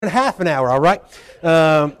half an hour, all right?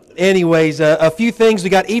 Anyways, a few things. We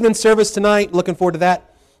got evening service tonight. Looking forward to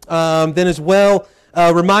that. Then as well,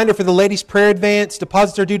 reminder for the ladies' prayer advance.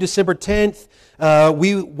 Deposits are due December 10th.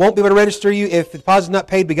 We won't be able to register you if the deposit's not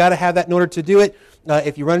paid. We got to have that in order to do it.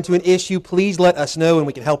 If you run into an issue, please let us know and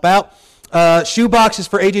we can help out. Shoe boxes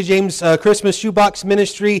for AJ James Christmas Shoebox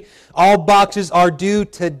Ministry. All boxes are due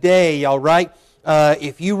today, all right?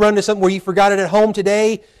 If you run into something where you forgot it at home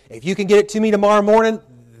today, if you can get it to me tomorrow morning,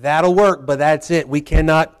 that'll work, but that's it. We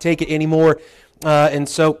cannot take it anymore. And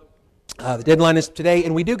so the deadline is today,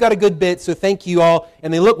 and we do got a good bit, so thank you all.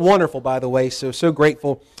 And they look wonderful, by the way, so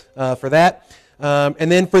grateful for that.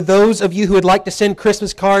 And then for those of you who would like to send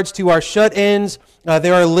Christmas cards to our shut-ins,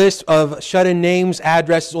 there are a list of shut-in names,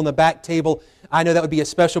 addresses on the back table. I know that would be a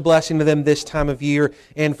special blessing to them this time of year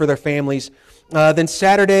and for their families. Then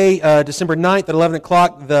Saturday, December 9th at 11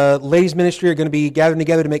 o'clock, the ladies' ministry are going to be gathering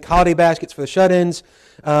together to make holiday baskets for the shut-ins.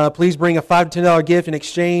 Please bring a $5 to $10 gift in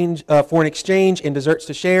exchange for an exchange and desserts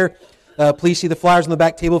to share. Please see the flyers on the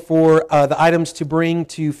back table for the items to bring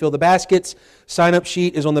to fill the baskets. Sign-up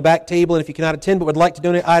sheet is on the back table, and if you cannot attend but would like to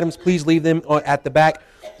donate items, please leave them at the back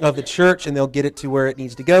of the church, and they'll get it to where it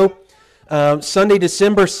needs to go. Sunday,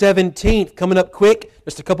 December 17th, coming up quick,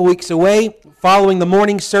 just a couple weeks away. Following the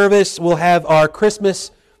morning service, we'll have our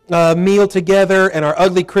Christmas meal together and our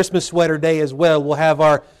ugly Christmas sweater day as well. We'll have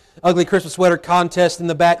our ugly Christmas sweater contest in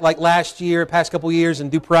the back like last year, past couple years,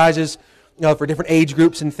 and do prizes for different age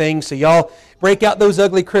groups and things. So y'all break out those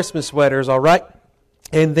ugly Christmas sweaters, all right?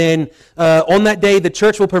 And then on that day, the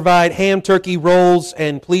church will provide ham, turkey, rolls,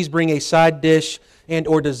 and please bring a side dish and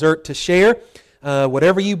or dessert to share.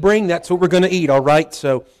 Whatever you bring, that's what we're going to eat, all right?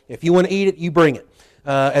 So if you want to eat it, you bring it.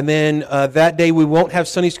 And then that day we won't have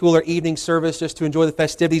Sunday school or evening service, just to enjoy the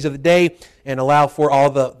festivities of the day and allow for all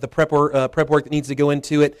the prep work that needs to go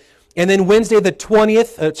into it. And then Wednesday the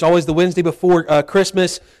 20th, it's always the Wednesday before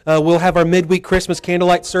Christmas, we'll have our midweek Christmas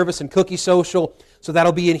candlelight service and cookie social. So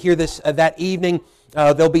that'll be in here that evening.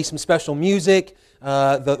 There'll be some special music,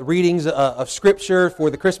 the readings of Scripture for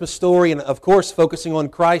the Christmas story, and of course focusing on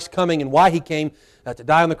Christ coming and why He came to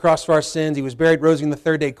die on the cross for our sins. He was buried, rose again the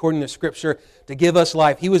third day according to Scripture to give us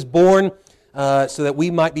life. He was born so that we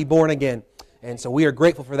might be born again. And so we are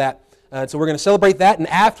grateful for that. So we're going to celebrate that, and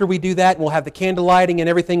after we do that, we'll have the candle lighting and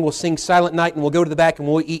everything. We'll sing Silent Night, and we'll go to the back and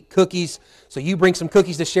we'll eat cookies. So you bring some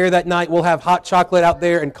cookies to share that night. We'll have hot chocolate out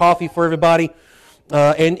there and coffee for everybody,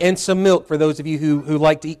 and some milk for those of you who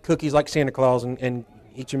like to eat cookies like Santa Claus and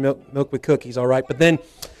eat your milk with cookies, all right? But then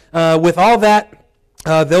with all that,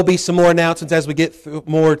 there'll be some more announcements as we get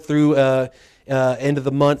through end of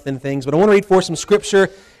the month and things. But I want to read for some Scripture.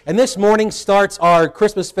 And this morning starts our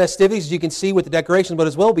Christmas festivities, as you can see with the decorations, but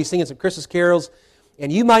as well we'll be singing some Christmas carols.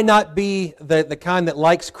 And you might not be the kind that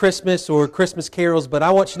likes Christmas or Christmas carols, but I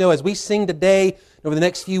want you to know as we sing today, over the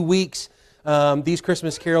next few weeks, these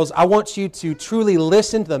Christmas carols, I want you to truly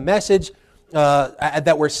listen to the message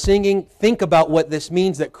that we're singing. Think about what this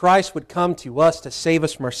means, that Christ would come to us to save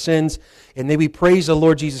us from our sins. And may we praise the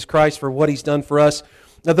Lord Jesus Christ for what He's done for us.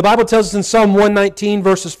 Now, the Bible tells us in Psalm 119,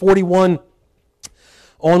 verses 41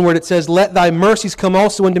 onward, it says, "Let thy mercies come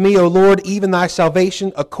also unto me, O Lord, even thy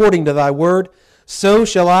salvation, according to thy word. So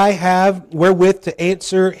shall I have wherewith to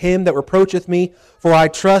answer him that reproacheth me, for I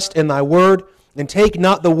trust in thy word. And take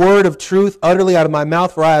not the word of truth utterly out of my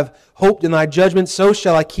mouth, for I have hoped in thy judgment. So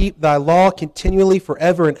shall I keep thy law continually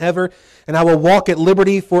forever and ever. And I will walk at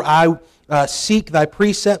liberty, for I seek thy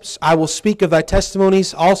precepts. I will speak of thy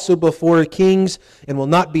testimonies also before kings, and will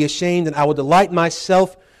not be ashamed. And I will delight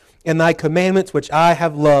myself in thy commandments, which I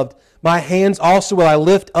have loved. My hands also will I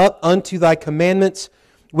lift up unto thy commandments,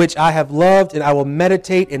 which I have loved, and I will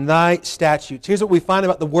meditate in thy statutes." Here's what we find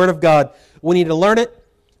about the Word of God. We need to learn it.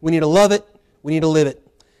 We need to love it. We need to live it.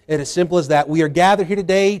 It's as simple as that. We are gathered here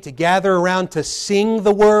today to gather around to sing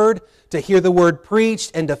the Word, to hear the Word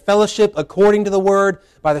preached, and to fellowship according to the Word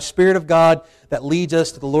by the Spirit of God that leads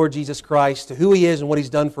us to the Lord Jesus Christ, to who He is and what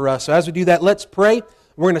He's done for us. So as we do that, let's pray.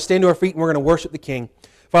 We're going to stand to our feet and we're going to worship the King.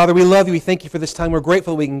 Father, we love you. We thank you for this time. We're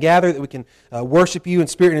grateful that we can gather, that we can worship you in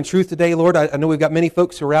spirit and in truth today, Lord. I know we've got many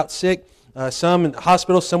folks who are out sick, some in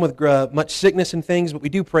hospitals, some with much sickness and things, but we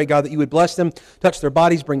do pray, God, that you would bless them, touch their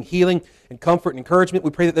bodies, bring healing and comfort and encouragement.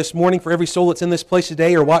 We pray that this morning for every soul that's in this place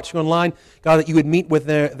today or watching online, God, that you would meet with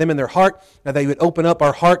them in their heart, that you would open up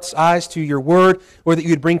our heart's eyes to your word, or that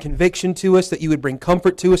you would bring conviction to us, that you would bring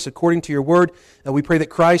comfort to us according to your word. We pray that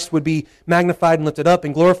Christ would be magnified and lifted up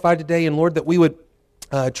and glorified today, and Lord, that we would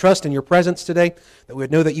trust in your presence today, that we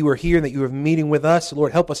would know that you are here and that you are meeting with us. So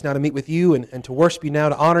Lord, help us now to meet with you and to worship you now,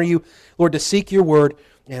 to honor you. Lord, to seek your word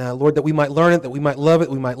And Lord, that we might learn it, that we might love it,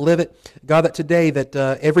 we might live it. God, that today, that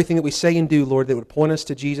everything that we say and do, Lord, that would point us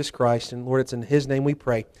to Jesus Christ. And Lord, it's in His name we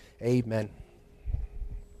pray. Amen.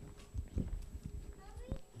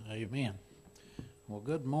 Amen. Well,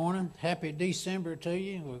 good morning. Happy December to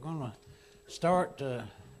you. We're going to start the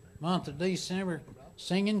month of December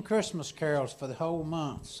singing Christmas carols for the whole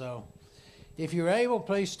month. So if you're able,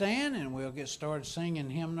 please stand and we'll get started singing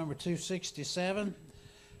hymn number 267.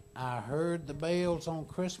 I heard the bells on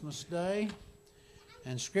Christmas Day.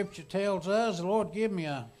 And Scripture tells us, the Lord give me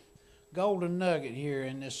a golden nugget here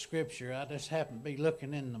in this Scripture. I just happened to be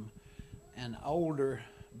looking in an older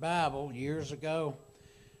Bible years ago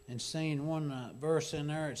and seeing one verse in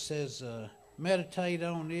there. It says, meditate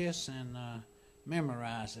on this and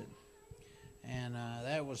memorize it. And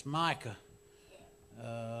that was Micah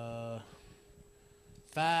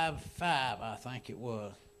 5:5, I think it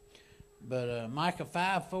was. But Micah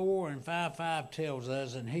 5:4 and 5:5 tells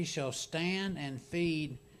us, and he shall stand and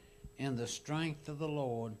feed in the strength of the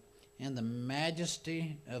Lord, in the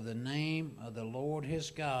majesty of the name of the Lord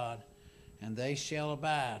his God, and they shall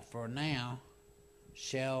abide, for now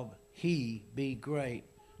shall he be great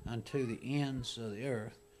unto the ends of the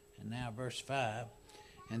earth. And now verse 5,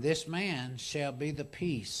 and this man shall be the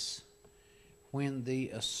peace when the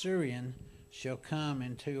Assyrian shall come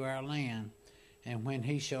into our land, and when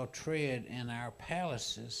he shall tread in our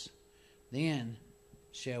palaces, then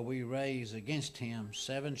shall we raise against him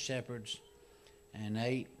 7 shepherds and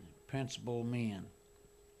 8 principal men.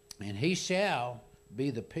 And he shall be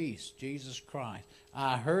the peace, Jesus Christ.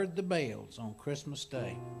 I heard the bells on Christmas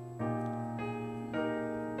Day.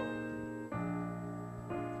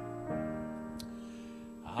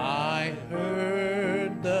 I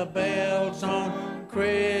heard the bells on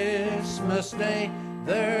Christmas Day,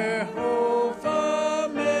 their whole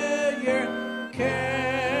familiar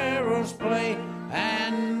carols play,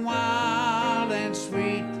 and wild and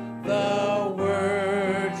sweet the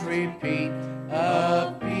words repeat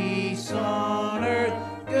of peace on earth,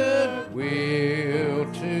 goodwill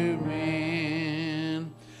to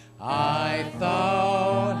men. I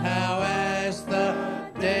thought how as the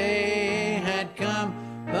day had come,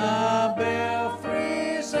 the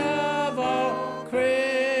belfries of all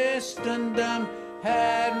Christendom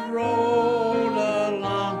had rolled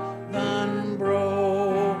along the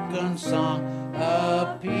unbroken song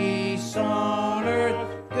of peace on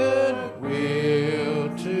earth,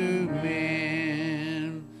 goodwill to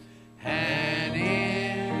men. And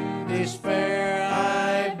in despair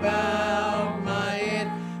I bowed my head,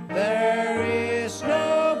 there is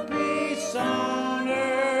no peace on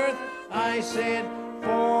earth, I said,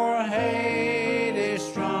 for hate is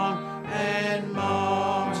strong and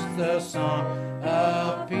mocks the song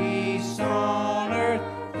of peace on earth,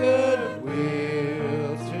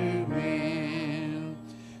 goodwill to men.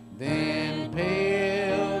 Then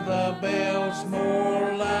peal the bells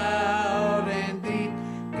more loud and deep,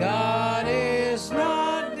 God is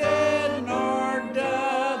not dead nor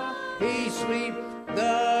doth he sleep,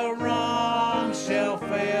 the wrong shall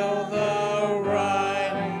fail, the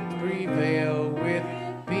right prevail, with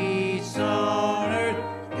peace on earth,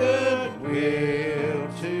 goodwill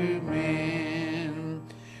to men.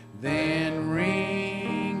 Then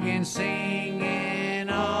ringing, singing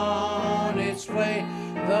on its way,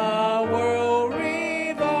 the world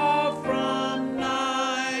revolved from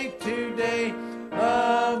night to day,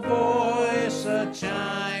 a voice, a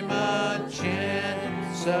chime, a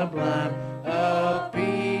chant sublime, of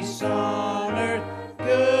peace on earth,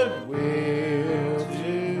 goodwill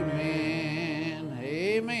to men.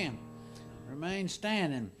 Amen. Remain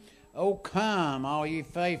standing. Oh, come, all ye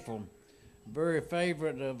faithful. Very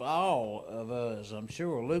favorite of all of us, I'm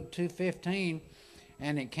sure. Luke 2:15.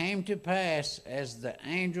 And it came to pass, as the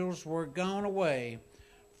angels were gone away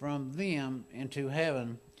from them into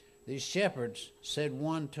heaven, these shepherds said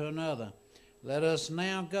one to another, let us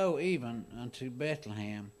now go even unto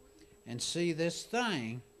Bethlehem, and see this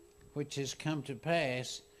thing which is come to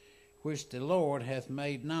pass, which the Lord hath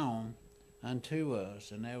made known unto us.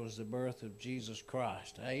 And that was the birth of Jesus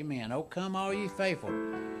Christ. Amen. Oh, come all ye faithful.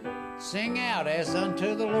 Sing out as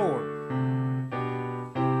unto the Lord.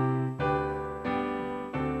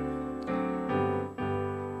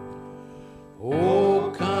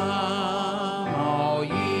 Oh, come all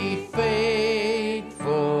ye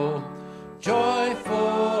faithful,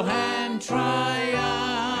 joyful and triumphant.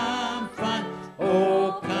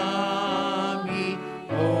 Oh, come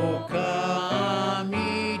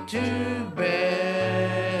ye to Bethlehem.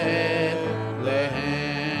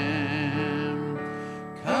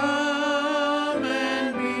 Come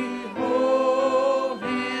and behold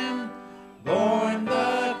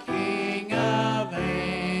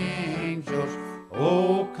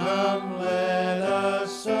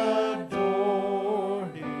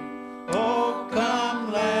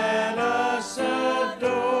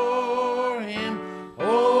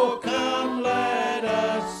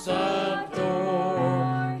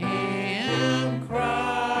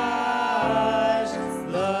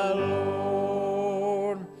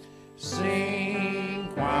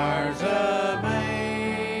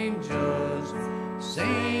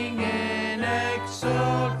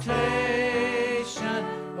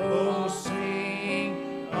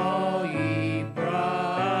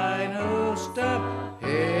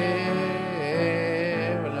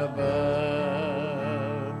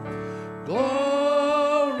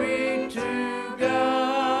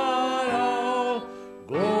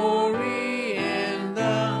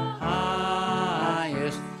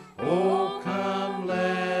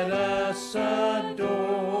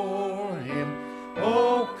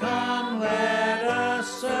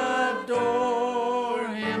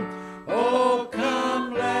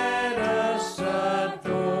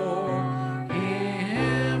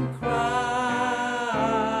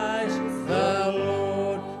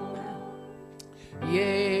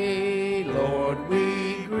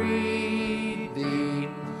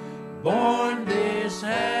born this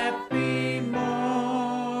happy morning.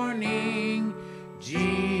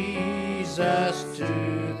 Jesus, to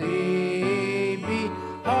thee be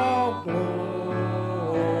all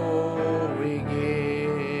glory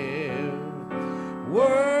give.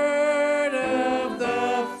 Word of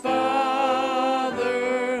the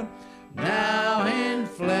Father, now in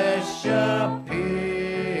flesh appearing.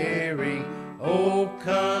 Oh,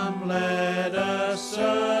 come, let us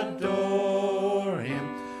adore him.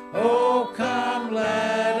 Oh, come,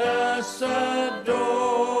 let us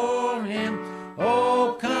adore him.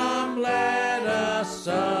 Oh, come, let us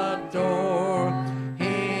adore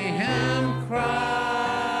him,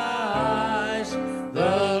 Christ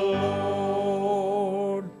the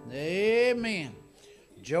Lord. Amen.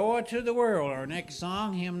 Joy to the world. Our next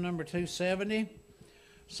song, hymn number 270,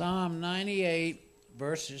 Psalm 98,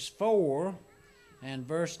 verses 4 and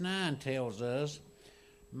verse 9 tells us,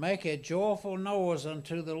 make a joyful noise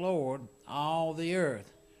unto the Lord, all the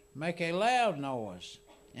earth. Make a loud noise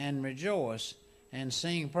and rejoice and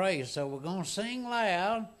sing praise. So we're going to sing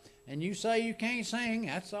loud, and you say you can't sing,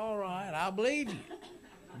 that's all right. I believe you.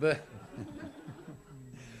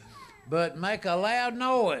 But make a loud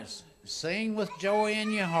noise. Sing with joy in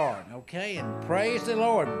your heart, okay? And praise the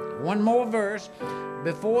Lord. One more verse.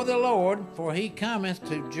 Before the Lord, for he cometh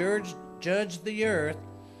to judge the earth.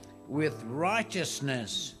 With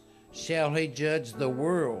righteousness shall he judge the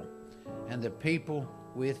world, and the people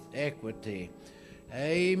with equity.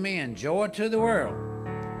 Amen. Joy to the world.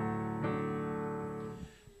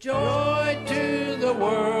 Joy to the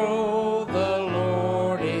world, the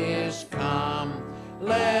Lord is come.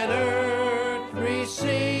 Let earth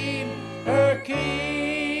receive her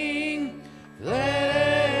King. Let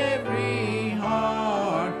every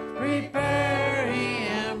heart prepare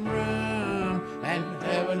him room, and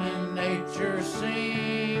heaven and nature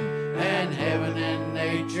sing, and heaven and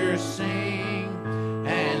nature sing,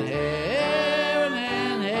 and heaven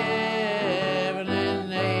and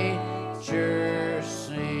nature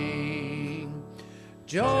sing.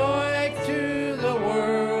 Joy to the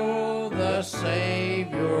world, the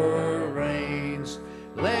Savior reigns.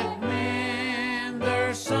 Let men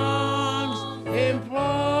their songs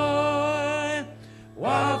employ,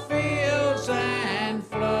 while fields and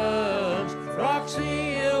floods, rocks,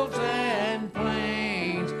 hills, and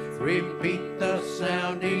plains repeat the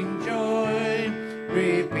sounding joy,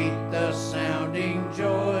 repeat the sounding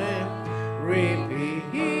joy, repeat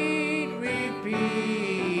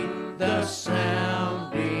the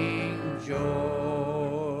sounding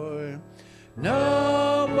joy.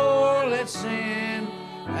 No more let sin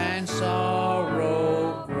and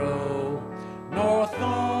sorrow grow, nor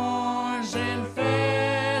thorns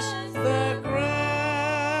infest the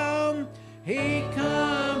ground. He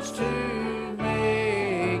comes to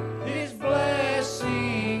make his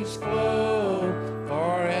blessings flow,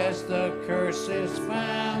 for as the curse is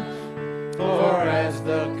found, for as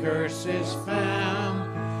the curse is found,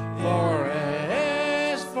 for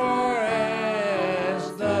as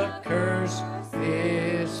the curse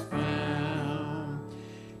is found.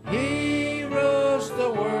 He rules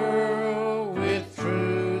the world with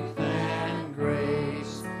truth and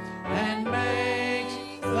grace, and makes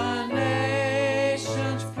the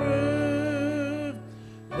nations prove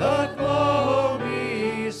the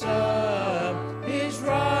glories of his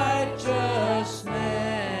righteousness,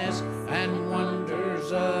 and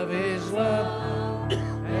wonders of his love,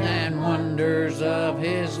 and wonders of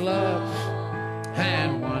his love,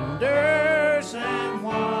 and wonders of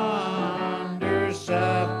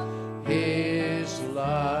his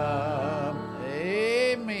love.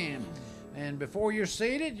 Amen. And before you're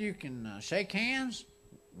seated, you can shake hands,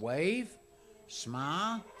 wave,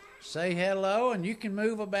 smile, say hello, and you can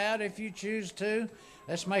move about if you choose to.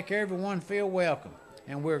 Let's make everyone feel welcome,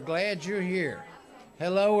 and we're glad you're here.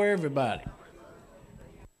 Hello, everybody.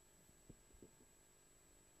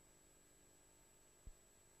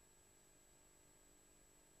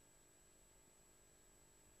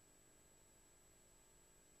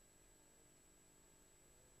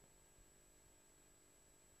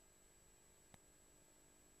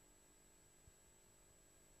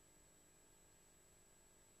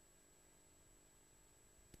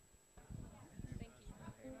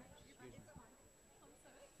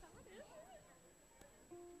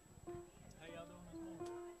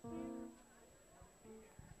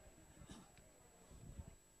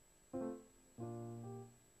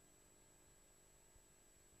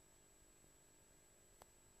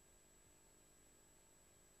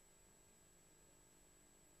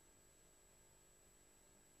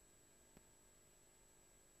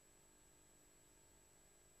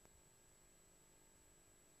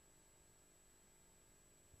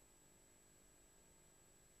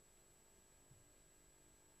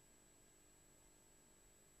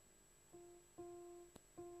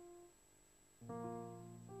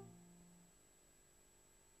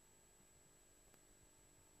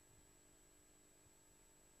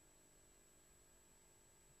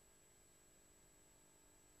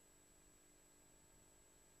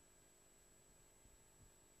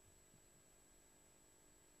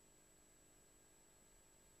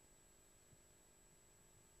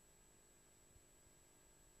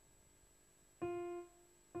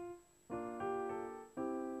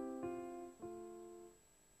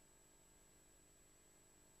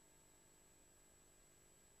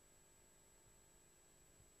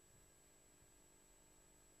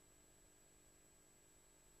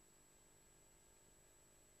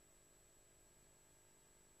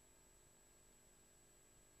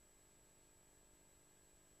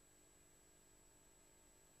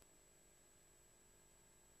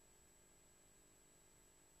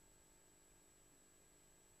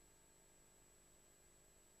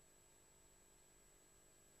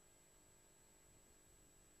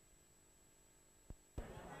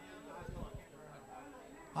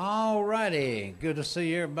 All righty. Good to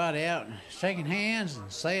see everybody out shaking hands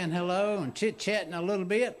and saying hello and chit-chatting a little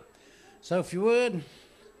bit. So if you would,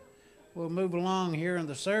 we'll move along here in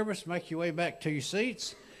the service. Make your way back to your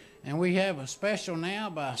seats. And we have a special now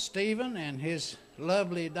by Stephen and his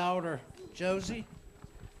lovely daughter, Josie.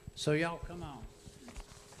 So y'all come on.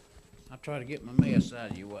 I'll try to get my mess out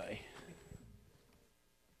of your way.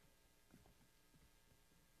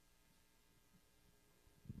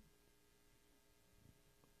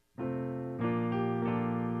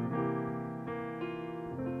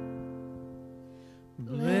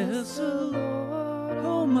 Bless the Lord,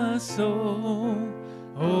 oh my soul,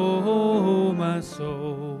 oh my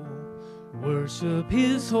soul, worship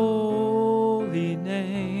His holy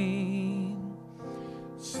name.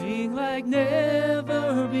 Sing like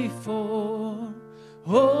never before,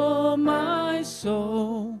 oh my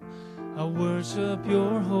soul, I worship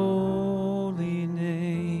your holy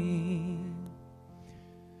name.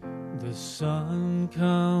 The sun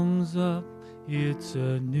comes up, it's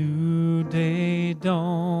a new day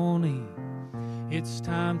dawning. It's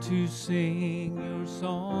time to sing your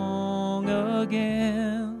song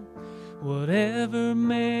again. Whatever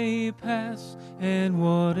may pass and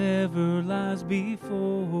whatever lies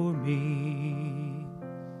before me,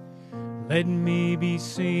 let me be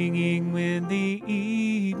singing when the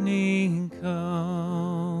evening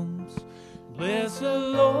comes. Bless the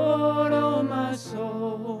Lord, oh my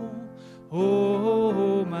soul,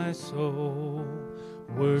 oh my soul,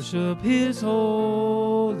 worship His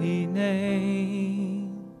holy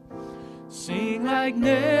name. Sing like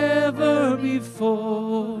never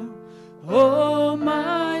before, oh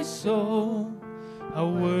my soul, I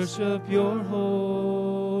worship your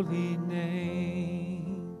holy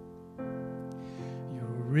name.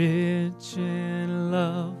 You're rich in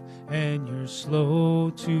love and you're slow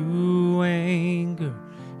to anger.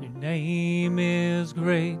 Your name is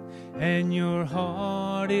great and your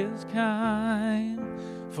heart is kind.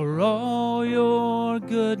 For all your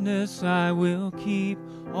goodness I will keep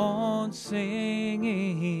on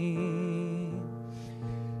singing.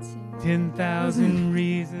 10,000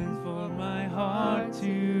 reasons for my heart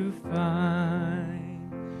to find.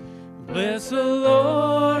 Bless the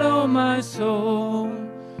Lord, oh my soul,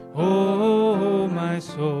 oh my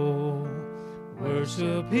soul,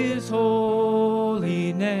 worship His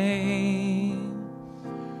holy name.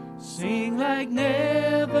 Sing like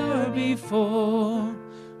never before,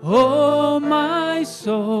 oh my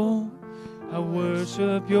soul, I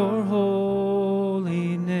worship your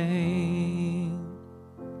holy name.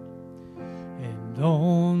 And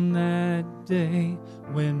on that day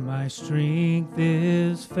when my strength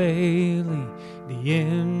is failing, the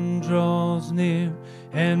end draws near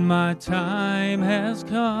and my time has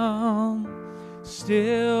come,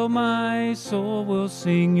 still my soul will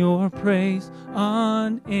sing your praise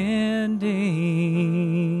unending.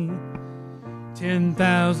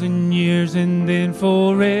 10,000 years and then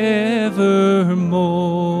forevermore.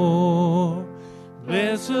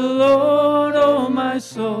 Bless the Lord, oh my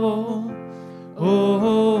soul,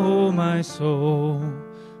 oh my soul,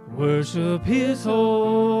 worship His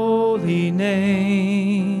holy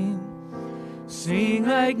name. Sing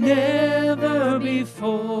like never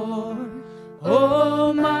before,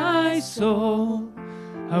 oh my soul,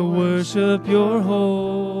 I worship your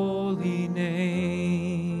holy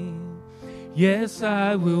name. Yes,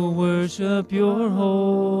 I will worship your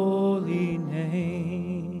holy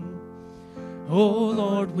name. Oh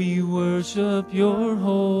Lord, we worship your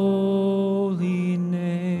holy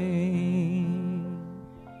name.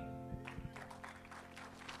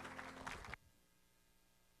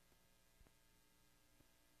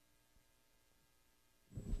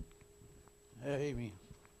 Amen.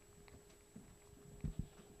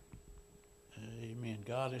 Amen.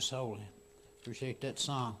 God is holy. Appreciate that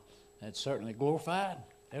song. That's certainly glorified,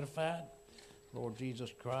 edified, Lord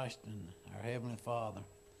Jesus Christ and our Heavenly Father.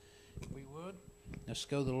 If we would, let's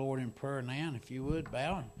go to the Lord in prayer now. And if you would,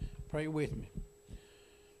 bow and pray with me.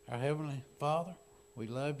 Our Heavenly Father, we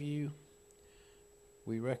love you.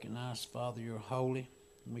 We recognize, Father, you're holy.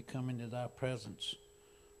 And we come into thy presence.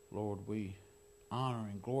 Lord, we honor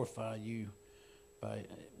and glorify you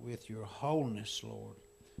with your holiness, Lord.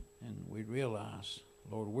 And we realize,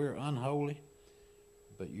 Lord, we're unholy,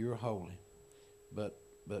 but you're holy. But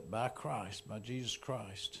by Christ, by Jesus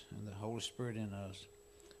Christ and the Holy Spirit in us,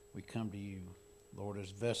 we come to you, Lord,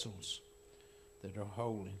 as vessels that are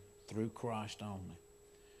holy through Christ only.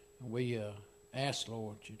 And we ask,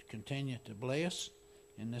 Lord, you to continue to bless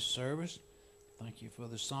in this service. Thank you for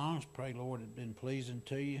the songs. Pray, Lord, it's been pleasing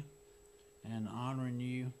to you and honoring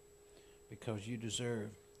you because you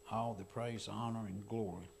deserve all the praise, honor, and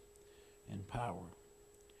glory and power.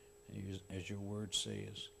 as your word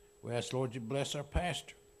says. We ask, Lord, you bless our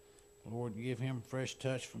pastor. Lord, give him a fresh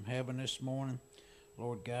touch from heaven this morning.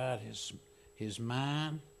 Lord God, his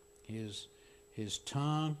mind, his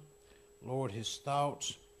tongue, Lord, his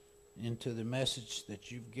thoughts into the message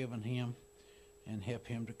that you've given him, and help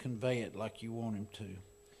him to convey it like you want him to.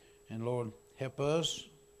 And Lord, help us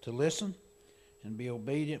to listen and be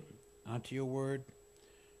obedient unto your word,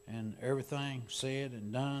 and everything said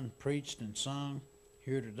and done, preached and sung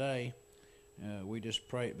here today, we just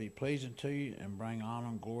pray it be pleasing to you and bring honor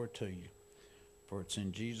and glory to you. For it's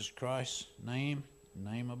in Jesus Christ's name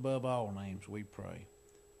above all names, we pray.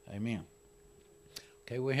 Amen.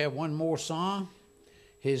 Okay, we have one more song.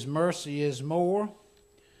 His mercy is more.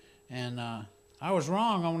 And I was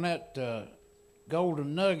wrong on that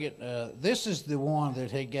golden nugget. This is the one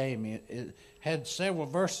that he gave me. It had several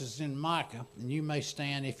verses in Micah, and you may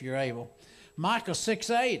stand if you're able. Micah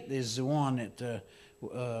 6:8 is the one that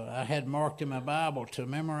I had marked in my Bible to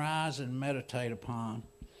memorize and meditate upon.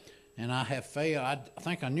 And I have failed. I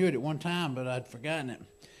think I knew it at one time, but I'd forgotten it.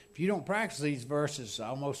 If you don't practice these verses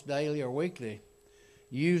almost daily or weekly,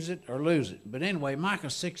 use it or lose it. But anyway, Micah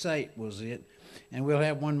 6:8 was it, and we'll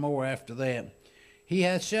have one more after that. He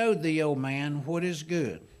hath showed thee, O man, what is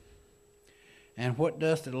good, and what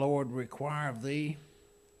doth the Lord require of thee,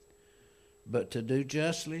 but to do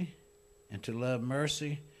justly, and to love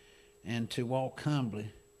mercy, and to walk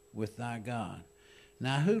humbly with thy God.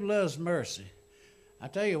 Now, who loves mercy? I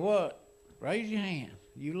tell you what, raise your hand.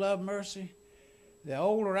 You love mercy? The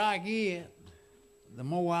older I get, the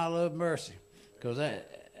more I love mercy. Because I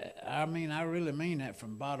really mean that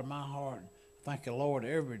from the bottom of my heart. Thank the Lord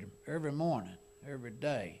every morning, every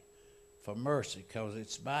day for mercy, because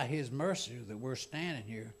it's by his mercy that we're standing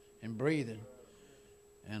here and breathing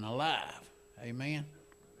and alive. Amen.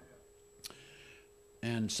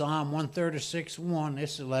 And Psalm 136:1,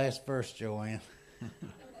 this is the last verse, Joanne.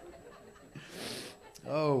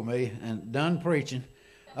 Oh, me, and done preaching.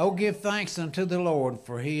 Oh, give thanks unto the Lord,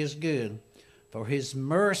 for he is good, for his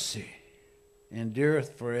mercy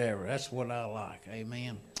endureth forever. That's what I like.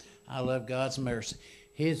 Amen. I love God's mercy.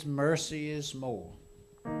 His mercy is more.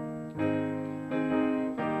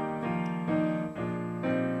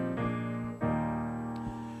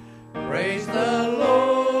 Praise the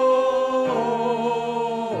Lord.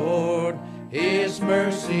 His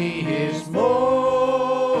mercy is more.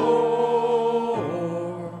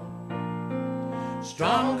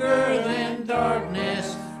 Stronger than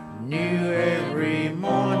darkness, new every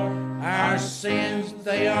morn. Our sins,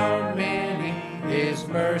 they are many. His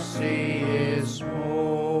mercy is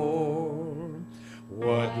more.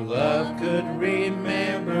 What love could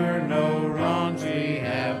remember, no wrongs we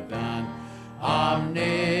have done.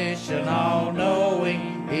 Omniscient,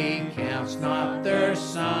 all-knowing, he counts not their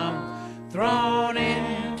sum. Thrown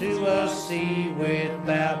into a sea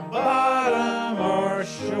without bottom or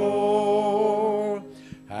shore.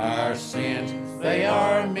 Our sins, they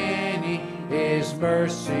are many, his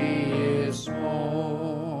mercy is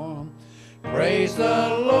more. Praise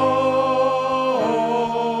the Lord,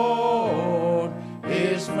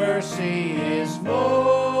 his mercy is more.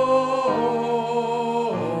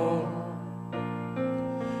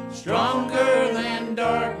 Stronger than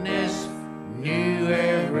darkness, new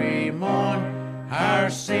every morn. Our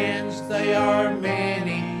sins, they are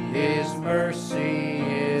many, his mercy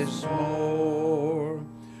is more.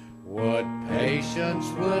 What patience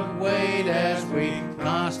would wait as we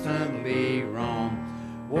constantly roam?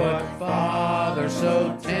 What Father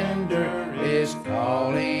so tender is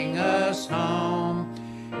calling us home?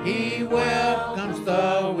 He welcomes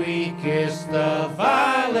the weakest, the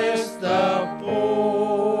vilest, the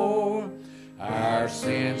poor. Our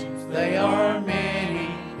sins, they are many,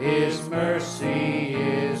 his mercy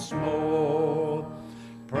is more.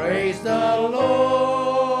 Praise the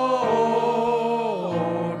Lord,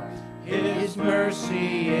 his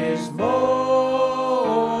mercy is more.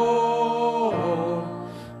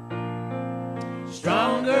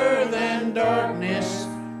 Stronger than darkness,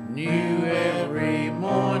 new every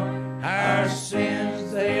morn. Our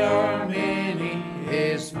sins, they are many,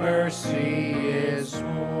 his mercy is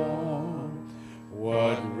more.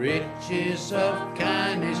 What riches of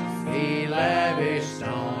kindness he lavished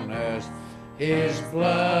on us. His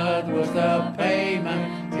blood was the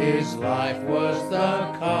payment, his life was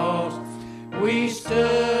the cost. We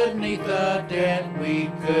stood 'neath a debt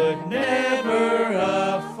we could never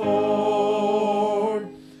afford.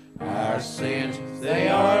 Our sins, they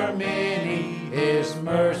are many, his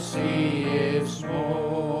mercy is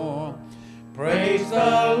more. Praise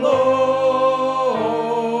the Lord,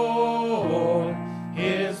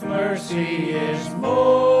 his mercy is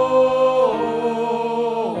more.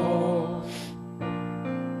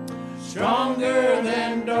 stronger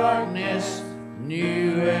than darkness,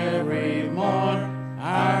 new every morn.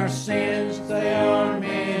 Our sins, they are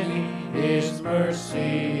many, His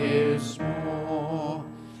mercy is more.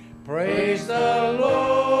 Praise the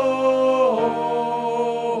Lord,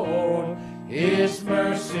 His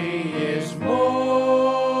mercy is more.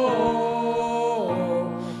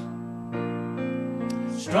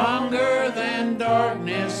 Stronger than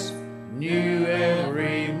darkness, new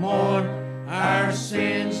every morn. Our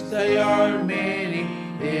sins, they are many,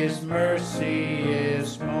 His mercy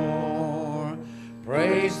is more.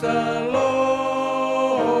 Praise the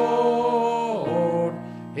Lord,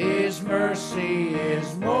 His mercy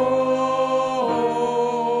is more.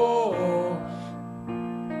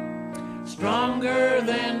 Stronger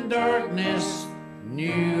than darkness,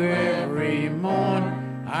 new every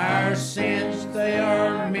morn. Our sins, they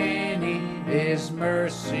are many, His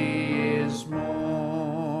mercy is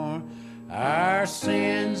more. Our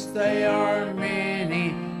sins, they are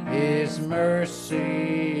many, His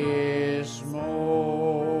mercy is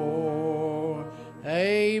more.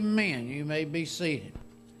 Amen. You may be seated.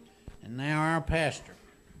 And now our pastor.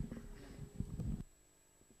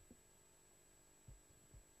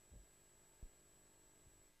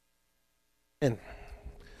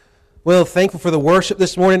 Well, thankful for the worship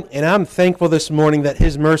this morning, and I'm thankful this morning that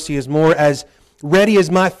His mercy is more. As ready as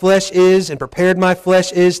my flesh is and prepared my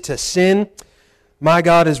flesh is to sin, my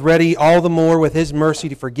God is ready all the more with His mercy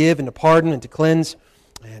to forgive and to pardon and to cleanse.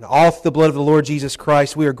 And all through the blood of the Lord Jesus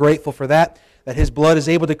Christ, we are grateful for that His blood is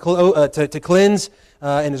able to cleanse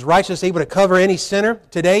and His righteousness able to cover any sinner.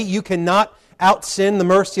 Today, you cannot out-sin the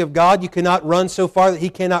mercy of God. You cannot run so far that He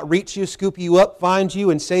cannot reach you, scoop you up, find you,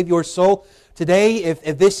 and save your soul. Today,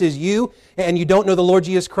 if this is you and you don't know the Lord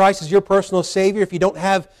Jesus Christ as your personal Savior, if you don't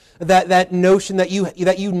have that notion that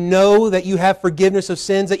you know that you have forgiveness of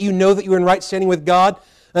sins, that you know that you're in right standing with God,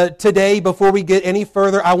 today, before we get any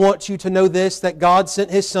further, I want you to know this, that God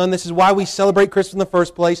sent His Son. This is why we celebrate Christmas in the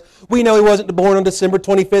first place. We know He wasn't born on December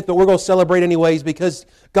 25th, but we're going to celebrate anyways because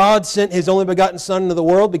God sent His only begotten Son into the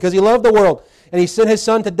world because He loved the world. And He sent His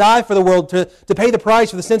Son to die for the world, to pay the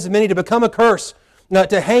price for the sins of many, to become a curse,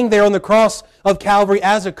 to hang there on the cross of Calvary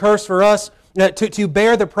as a curse for us, to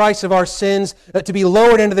bear the price of our sins, to be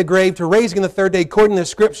lowered into the grave, to raise again the third day according to the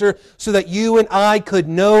Scripture, so that you and I could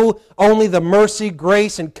know only the mercy,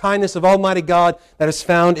 grace, and kindness of Almighty God that is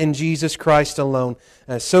found in Jesus Christ alone.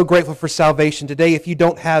 So grateful for salvation today. If you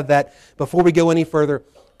don't have that, before we go any further,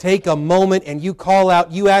 take a moment and you call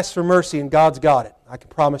out, you ask for mercy, and God's got it. I can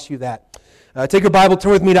promise you that. Take your Bible,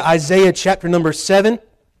 turn with me to Isaiah chapter number 7.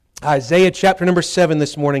 Isaiah chapter number 7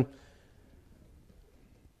 this morning.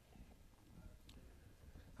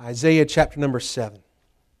 Isaiah chapter number 7.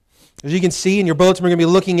 As you can see in your bulletin, we're going to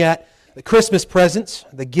be looking at the Christmas presents,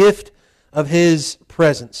 the gift of His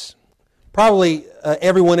presence. Probably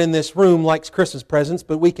everyone in this room likes Christmas presents,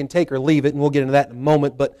 but we can take or leave it, and we'll get into that in a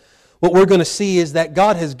moment. But what we're going to see is that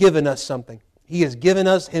God has given us something. He has given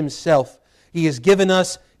us Himself. He has given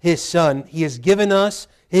us His Son. He has given us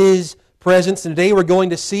His presence. And today we're going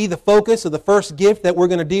to see the focus of the first gift that we're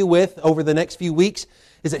going to deal with over the next few weeks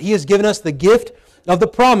is that He has given us the gift of the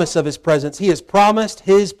promise of His presence. He has promised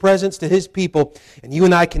His presence to His people, and you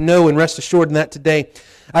and I can know and rest assured in that today.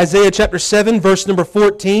 Isaiah chapter 7, verse number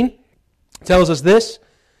 14 tells us this,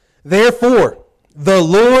 "Therefore, the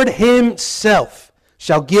Lord Himself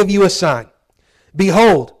shall give you a sign.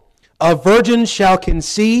 Behold, a virgin shall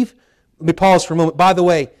conceive." Let me pause for a moment. By the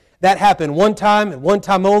way, that happened one time and one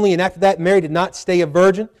time only, and after that, Mary did not stay a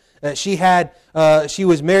virgin. She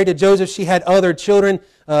was married to Joseph. She had other children.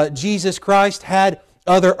 Jesus Christ had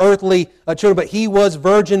other earthly children, but He was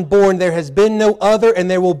virgin born. There has been no other, and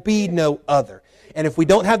there will be no other. And if we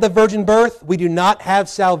don't have the virgin birth, we do not have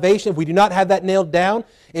salvation. If we do not have that nailed down,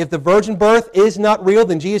 if the virgin birth is not real,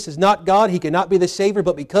 then Jesus is not God. He cannot be the Savior.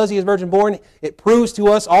 But because He is virgin born, it proves to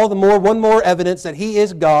us all the more, one more evidence that He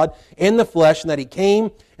is God in the flesh and that He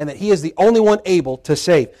came and that He is the only one able to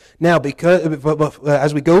save. Now,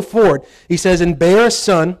 as we go forward, He says, "And bear a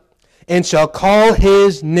son, and shall call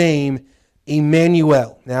His name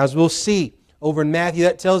Emmanuel." Now, as we'll see over in Matthew,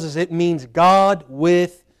 that tells us it means God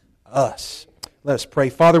with us. Let us pray.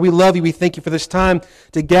 Father, we love You. We thank You for this time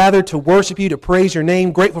to gather, to worship You, to praise Your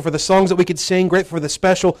name. Grateful for the songs that we could sing. Grateful for the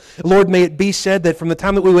special. Lord, may it be said that from the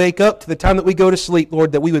time that we wake up to the time that we go to sleep,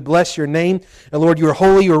 Lord, that we would bless Your name. And Lord, You are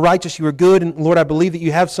holy, You are righteous, You are good. And Lord, I believe that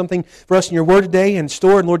You have something for us in Your word today in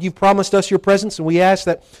store. And Lord, You've promised us Your presence. And we ask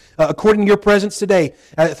that according to Your presence today,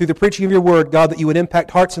 through the preaching of Your word, God, that You would impact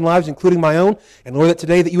hearts and lives, including my own. And Lord, that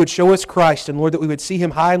today that You would show us Christ. And Lord, that we would see Him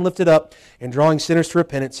high and lifted up and drawing sinners to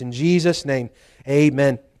repentance. In Jesus' name,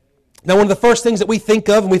 amen. Now, one of the first things that we think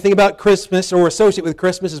of when we think about Christmas or associate with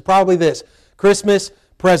Christmas is probably this: Christmas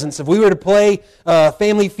presents. If we were to play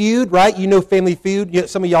Family Feud, right? You know Family Feud.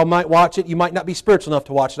 Some of y'all might watch it. You might not be spiritual enough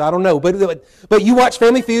to watch it. I don't know. But you watch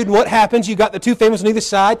Family Feud, and what happens? You got the two families on either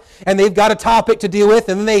side, and they've got a topic to deal with,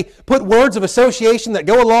 and then they put words of association that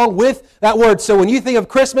go along with that word. So when you think of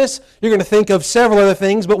Christmas, you're going to think of several other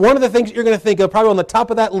things, but one of the things that you're going to think of, probably on the top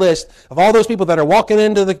of that list of all those people that are walking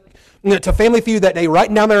into to Family Feud that day,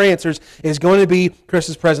 writing down their answers, is going to be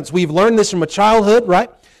Christmas presents. We've learned this from a childhood,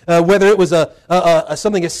 right? Whether it was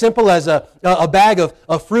something as simple as a bag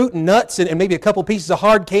of fruit and nuts and maybe a couple pieces of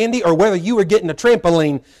hard candy, or whether you were getting a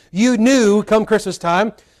trampoline, you knew come Christmas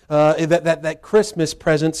time that Christmas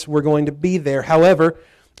presents were going to be there. However,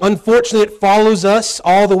 unfortunately, it follows us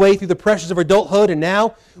all the way through the pressures of adulthood, and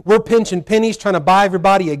now we're pinching pennies trying to buy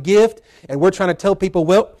everybody a gift, and we're trying to tell people,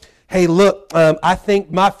 well, hey, look, I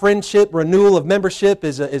think my friendship renewal of membership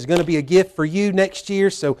is going to be a gift for you next year,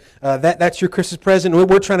 so that's your Christmas present.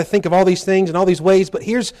 We're trying to think of all these things and all these ways, but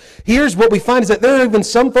here's what we find is that there are even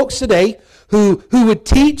some folks today who would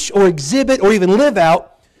teach or exhibit or even live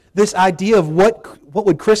out this idea of what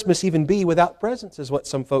would Christmas even be without presents, is what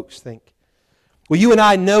some folks think. Well, you and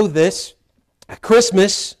I know this.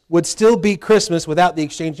 Christmas would still be Christmas without the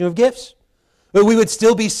exchanging of gifts. We would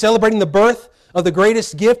still be celebrating the birth of the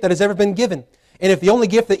greatest gift that has ever been given. And if the only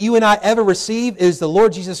gift that you and I ever receive is the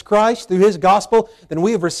Lord Jesus Christ through His gospel, then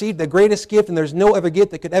we have received the greatest gift, and there's no other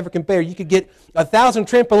gift that could ever compare. You could get 1,000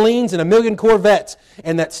 trampolines and 1,000,000 Corvettes,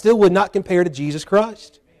 and that still would not compare to Jesus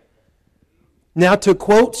Christ. Now, to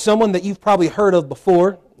quote someone that you've probably heard of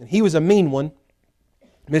before, and he was a mean one,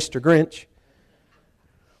 Mr. Grinch,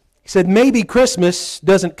 he said, maybe Christmas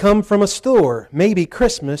doesn't come from a store. Maybe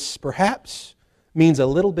Christmas, perhaps, means a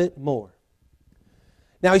little bit more.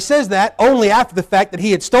 Now, he says that only after the fact that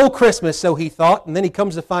he had stole Christmas, so he thought, and then he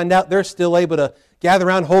comes to find out they're still able to gather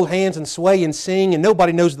around, hold hands, and sway and sing, and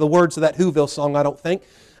nobody knows the words of that Whoville song, I don't think.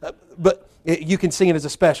 But you can sing it as a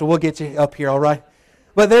special. We'll get you up here, all right?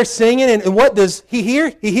 But they're singing, and what does he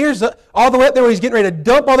hear? He hears all the way up there where he's getting ready to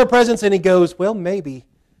dump all their presents, and he goes, well, maybe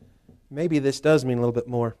this does mean a little bit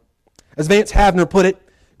more. As Vance Havner put it,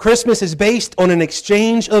 Christmas is based on an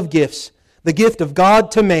exchange of gifts, the gift of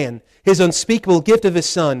God to man, His unspeakable gift of His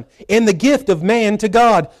Son, and the gift of man to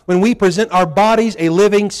God when we present our bodies a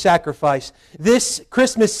living sacrifice. This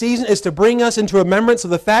Christmas season is to bring us into remembrance of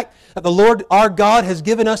the fact that the Lord our God has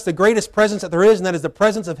given us the greatest presence that there is, and that is the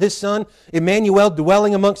presence of His Son, Emmanuel,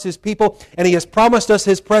 dwelling amongst His people. And He has promised us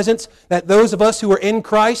His presence, that those of us who are in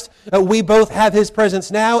Christ, we both have His presence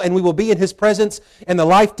now, and we will be in His presence in the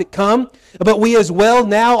life to come. But we as well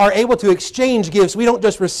now are able to exchange gifts. We don't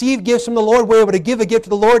just receive gifts from the Lord, we're able to give a gift to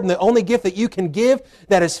the Lord, and the only gift that you can give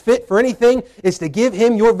that is fit for anything is to give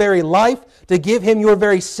Him your very life, to give Him your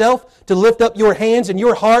very self, to lift up your hands and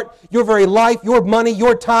your heart, your very life, your money,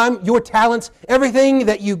 your time, your talents, everything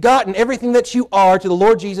that you got and everything that you are to the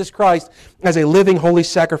Lord Jesus Christ as a living, holy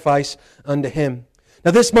sacrifice unto Him.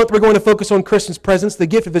 Now this month we're going to focus on Christmas presents, the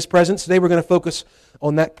gift of His presence. Today we're going to focus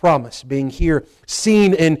on that promise being here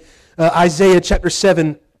seen in Isaiah chapter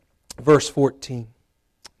 7, verse 14.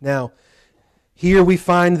 Now, here we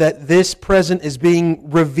find that this present is being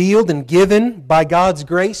revealed and given by God's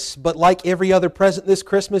grace, but like every other present this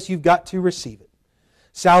Christmas, you've got to receive it.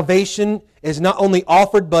 Salvation is not only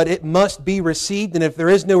offered, but it must be received, and if there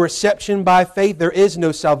is no reception by faith, there is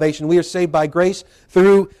no salvation. We are saved by grace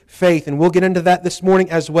through faith, and we'll get into that this morning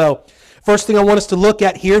as well. First thing I want us to look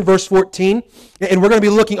at here in verse 14, and we're going to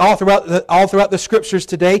be looking all throughout the Scriptures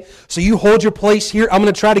today, so you hold your place here. I'm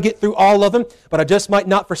going to try to get through all of them, but I just might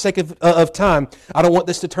not for sake of time. I don't want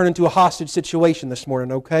this to turn into a hostage situation this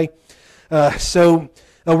morning, okay? So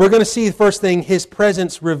we're going to see the first thing, His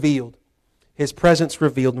presence revealed. His presence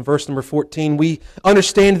revealed in verse number 14. We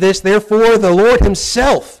understand this, therefore the Lord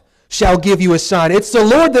Himself shall give you a sign. It's the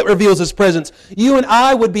Lord that reveals His presence. You and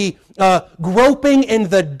I would be groping in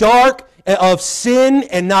the dark of sin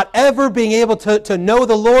and not ever being able to know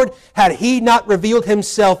the Lord had He not revealed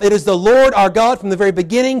Himself. It is the Lord our God from the very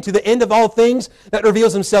beginning to the end of all things that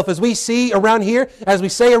reveals Himself. As we see around here, as we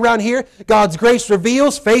say around here, God's grace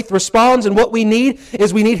reveals, faith responds, and what we need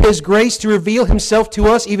is we need His grace to reveal Himself to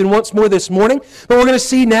us even once more this morning. But we're going to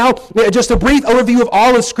see now just a brief overview of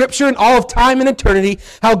all of Scripture and all of time and eternity,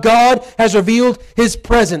 how God has revealed His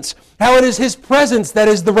presence. How it is His presence that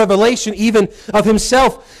is the revelation even of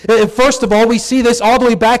Himself. And first of all, we see this all the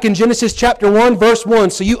way back in Genesis chapter 1, verse 1.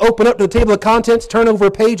 So you open up to the table of contents, turn over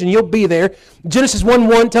a page, and you'll be there. Genesis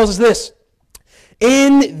 1:1 tells us this.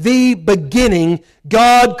 In the beginning,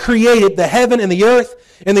 God created the heaven and the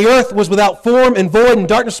earth, And the earth was without form and void, and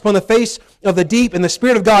darkness upon the face of the deep, and the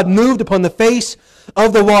Spirit of God moved upon the face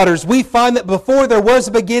of the waters. We find that before there was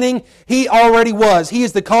a beginning, He already was. He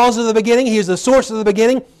is the cause of the beginning. He is the source of the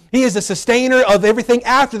beginning. He is the sustainer of everything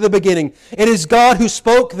after the beginning. It is God who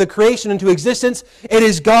spoke the creation into existence. It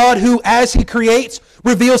is God who, as He creates,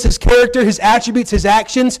 reveals His character, His attributes, His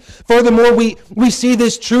actions. Furthermore, we see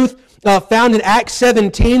this truth found in Acts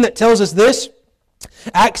 17 that tells us this.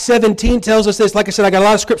 Acts 17 tells us this. Like I said, I got a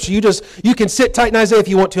lot of scripture. You can sit tight in Isaiah if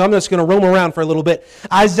you want to. I'm just going to roam around for a little bit.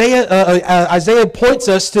 Isaiah points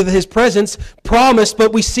us to His presence promised,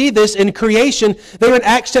 but we see this in creation. There in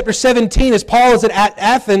Acts chapter 17, as Paul is at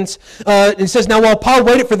Athens, it says, "Now while Paul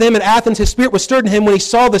waited for them at Athens, his spirit was stirred in him when he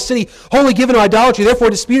saw the city wholly given to idolatry. Therefore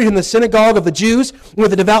disputed him in the synagogue of the Jews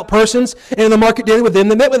with the devout persons, and in the market daily with them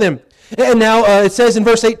that met with him." And now it says in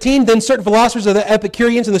verse 18, "Then certain philosophers of the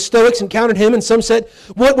Epicureans and the Stoics encountered him, and some said,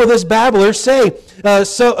 'What will this babbler say?'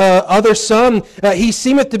 Some, 'He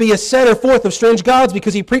seemeth to be a setter forth of strange gods,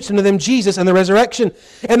 because he preached unto them Jesus and the resurrection.'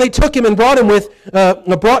 And they took him and brought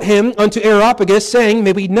him unto Areopagus, saying,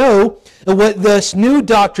 'May we know what this new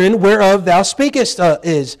doctrine whereof thou speakest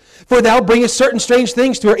is? For thou bringest certain strange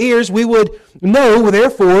things to our ears. We would know,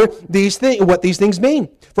 therefore, what these things mean.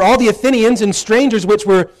 For all the Athenians and strangers which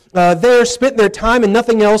were there spent their time in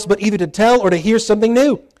nothing else but either to tell or to hear something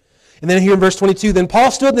new.'" And then here in verse 22, "Then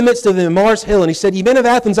Paul stood in the midst of them in Mars Hill, and he said, 'Ye men of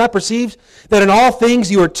Athens, I perceive that in all things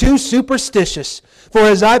you are too superstitious. For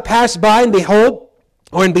as I passed by and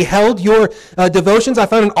beheld your devotions, I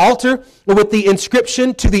found an altar with the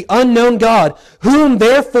inscription, To the unknown God, whom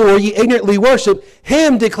therefore ye ignorantly worship,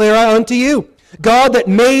 Him declare I unto you, God that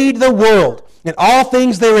made the world, and all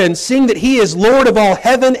things therein, seeing that He is Lord of all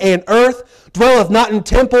heaven and earth, dwelleth not in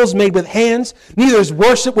temples made with hands, neither is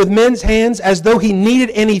worship with men's hands, as though He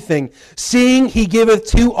needed anything, seeing He giveth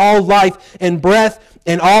to all life and breath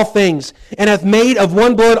and all things, and hath made of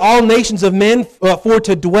one blood all nations of men for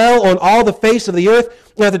to dwell on all the face of the earth,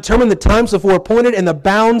 and hath determined the times before appointed and the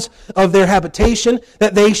bounds of their habitation,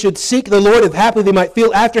 that they should seek the Lord, if haply they might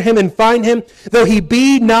feel after Him and find Him, though He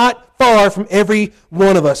be not far from every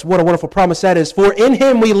one of us." What a wonderful promise that is. "For in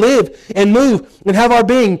Him we live and move and have our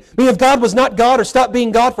being." I mean, if God was not God or stopped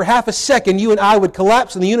being God for half a second, you and I would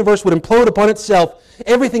collapse and the universe would implode upon itself.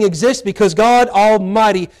 Everything exists because God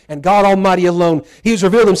Almighty and God Almighty alone. He has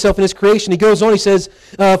revealed Himself in His creation. He goes on, he says,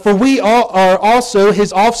 "For we all are also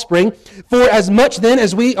His offspring. For as much then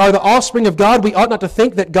as we are the offspring of God, we ought not to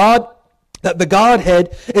think that the Godhead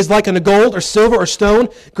is like unto gold or silver or stone,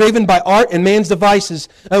 graven by art and man's devices."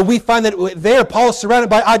 We find that there Paul is surrounded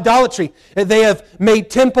by idolatry. They have made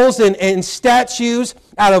temples and statues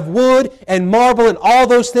out of wood and marble, and all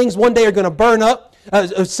those things one day are going to burn up.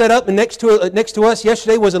 Set up, and next to us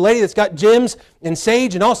yesterday was a lady that's got gems and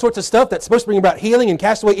sage and all sorts of stuff that's supposed to bring about healing and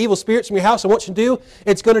cast away evil spirits from your house. And what you do,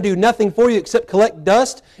 it's going to do nothing for you except collect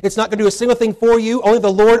dust. It's not going to do a single thing for you. Only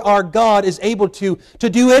the Lord our God is able to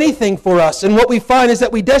do anything for us. And what we find is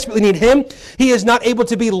that we desperately need Him. He is not able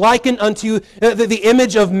to be likened unto the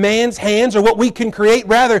image of man's hands or what we can create.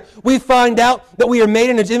 Rather, we find out that we are made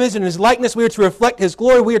in His image and His likeness. We are to reflect His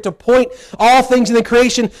glory. We are to point all things in the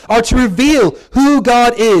creation are to reveal who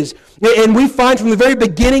God is. And we find from the very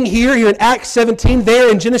beginning here in Acts 17, there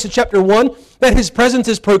in Genesis chapter 1, that His presence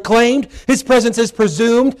is proclaimed, His presence is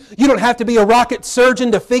presumed. You don't have to be a rocket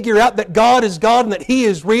surgeon to figure out that God is God and that He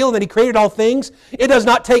is real and that He created all things. It does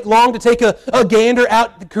not take long to take a gander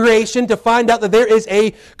out the creation to find out that there is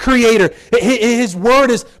a Creator. His Word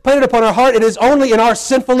is planted upon our heart. It is only in our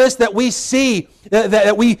sinfulness that we see,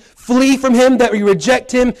 that we flee from Him, that we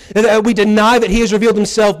reject Him, that we deny that He has revealed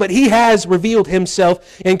Himself. But He has revealed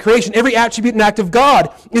Himself in creation. Every attribute and act of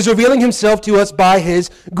God is revealing Himself to us by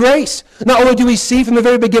His grace. Not only do we see from the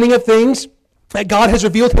very beginning of things that God has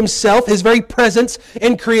revealed Himself, His very presence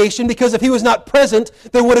in creation, because if He was not present,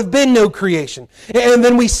 there would have been no creation. And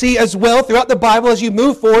then we see as well throughout the Bible, as you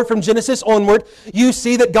move forward from Genesis onward, you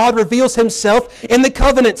see that God reveals Himself in the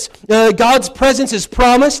covenants. God's presence is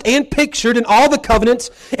promised and pictured in all the covenants,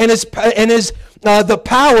 and is the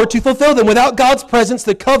power to fulfill them. Without God's presence,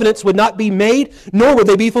 the covenants would not be made, nor would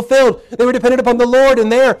they be fulfilled. They were dependent upon the Lord,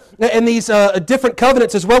 and there, in these different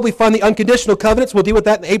covenants as well, we find the unconditional covenants. We'll deal with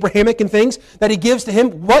that in the Abrahamic and things that He gives to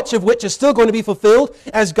him, much of which is still going to be fulfilled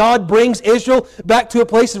as God brings Israel back to a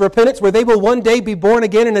place of repentance where they will one day be born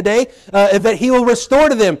again in a day, that He will restore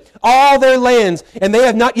to them all their lands. And they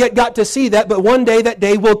have not yet got to see that, but one day that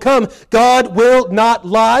day will come. God will not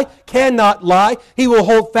lie, cannot lie. He will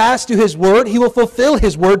hold fast to His word. He will fulfill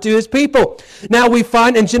His word to His people. Now we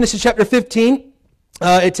find in Genesis chapter 15,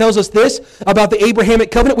 It tells us this about the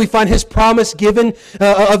Abrahamic covenant. We find his promise given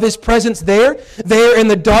of his presence there. There in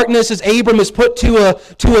the darkness as Abram is put to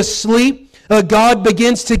a sleep, God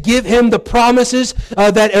begins to give him the promises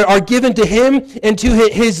that are given to him and to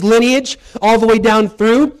his lineage all the way down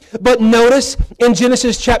through. But notice in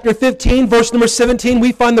Genesis chapter 15, verse number 17,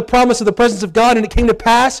 we find the promise of the presence of God. And it came to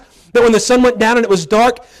pass that when the sun went down and it was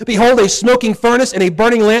dark, behold, a smoking furnace and a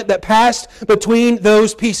burning lamp that passed between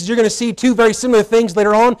those pieces. You're going to see two very similar things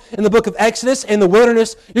later on in the book of Exodus. In the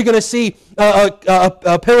wilderness, you're going to see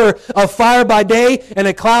a pillar of fire by day and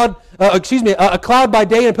a cloud by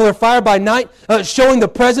day and a pillar of fire by night, showing the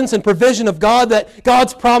presence and provision of God, that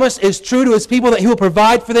God's promise is true to his people, that he will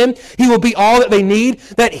provide for them. He will be all that they need,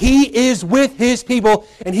 that he is with his people,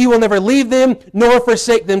 and he will never leave them nor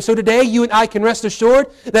forsake them. So today, you and I can rest assured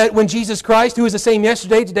that when Jesus Christ, who is the same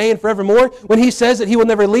yesterday, today, and forevermore, when he says that he will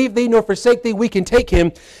never leave thee nor forsake thee, we can take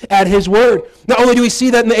him at his word. Not only do we see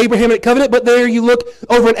that in the Abrahamic covenant, but there you look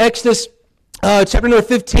over in Exodus chapter number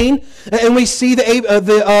 15, and we see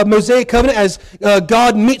the Mosaic covenant as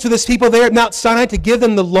God meets with his people there at Mount Sinai to give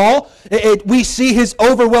them the law. We see his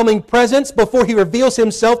overwhelming presence before he reveals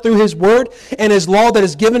himself through his word and his law that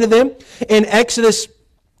is given to them. In Exodus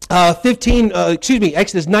 19,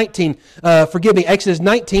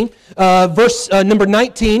 verse number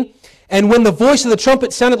 19, and when the voice of the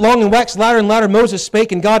trumpet sounded long and waxed louder and louder, Moses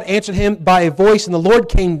spake, and God answered him by a voice. And the Lord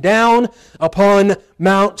came down upon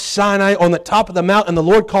Mount Sinai on the top of the mount. And the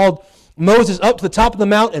Lord called Moses up to the top of the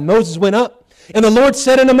mount, and Moses went up. And the Lord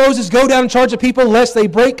said unto Moses, Go down and charge the people, lest they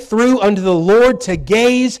break through unto the Lord to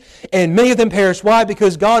gaze, and many of them perish. Why?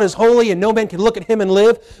 Because God is holy, and no man can look at him and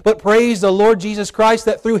live. But praise the Lord Jesus Christ,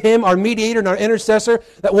 that through him, our mediator and our intercessor,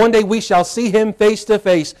 that one day we shall see him face to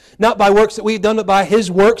face. Not by works that we've done, but by his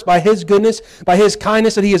works, by his goodness, by his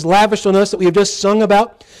kindness that he has lavished on us, that we have just sung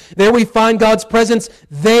about. There we find God's presence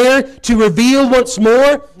there to reveal once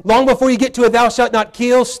more, long before you get to a thou shalt not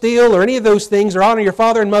kill, steal, or any of those things, or honor your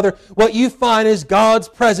father and mother. What you find is God's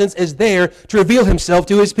presence is there to reveal himself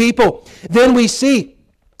to his people. Then we see,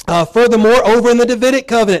 furthermore, over in the Davidic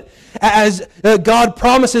covenant, as God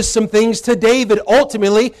promises some things to David,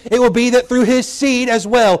 ultimately, it will be that through his seed as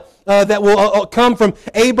well, that will come from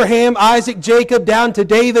Abraham, Isaac, Jacob, down to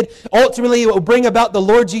David. Ultimately, it will bring about the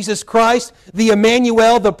Lord Jesus Christ, the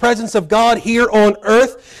Emmanuel, the presence of God here on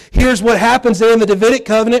earth. Here's what happens there in the Davidic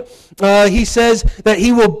covenant. He says that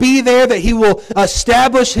he will be there, that he will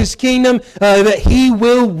establish his kingdom, that he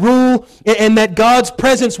will rule, and that God's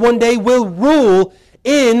presence one day will rule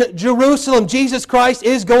in Jerusalem. Jesus Christ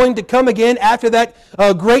is going to come again after that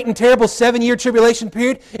great and terrible 7-year tribulation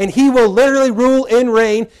period, and he will literally rule and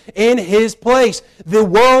reign in his place. The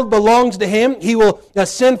world belongs to him. He will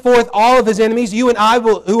send forth all of his enemies. You and I,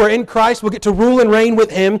 who are in Christ, will get to rule and reign with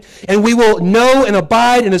him, and we will know and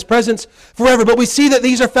abide in his presence forever. But we see that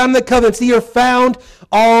these are found in the covenants. These are found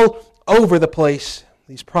all over the place,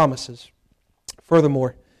 these promises.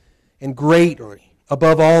 Furthermore, and greatly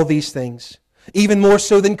above all these things, even more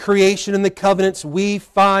so than creation and the covenants, we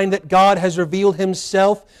find that God has revealed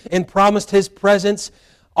himself and promised his presence,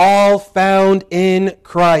 all found in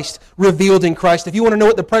Christ, revealed in Christ. If you want to know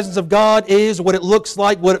what the presence of God is, what it looks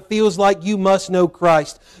like, what it feels like, you must know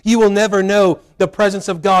Christ. You will never know the presence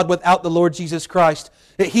of God without the Lord Jesus Christ.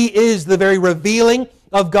 He is the very revealing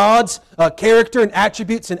of God's character and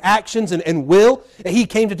attributes and actions and will. He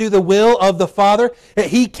came to do the will of the Father.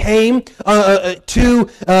 He came to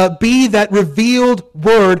be that revealed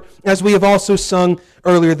Word, as we have also sung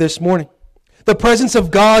earlier this morning. The presence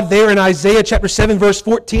of God there in Isaiah chapter 7, verse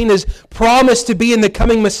 14 is promised to be in the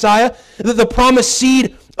coming Messiah. The promised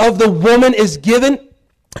seed of the woman is given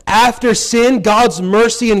after sin, God's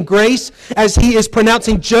mercy and grace, as he is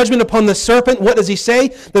pronouncing judgment upon the serpent. What does he say?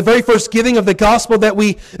 The very first giving of the gospel that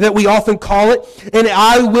we often call it. And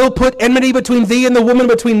I will put enmity between thee and the woman,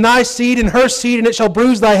 between thy seed and her seed, and it shall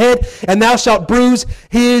bruise thy head, and thou shalt bruise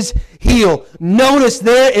his heel. Notice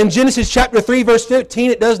there in Genesis chapter 3, verse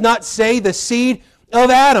 15, it does not say the seed of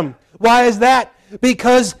Adam. Why is that?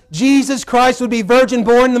 Because Jesus Christ would be virgin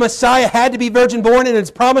born, the Messiah had to be virgin born, and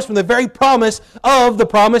it's promised from the very promise of the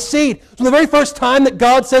promised seed. From the very first time that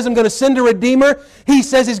God says, I'm going to send a Redeemer, he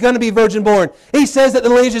says he's going to be virgin born. He says that the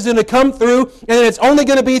lineage is going to come through, and that it's only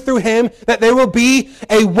going to be through him that there will be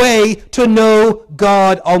a way to know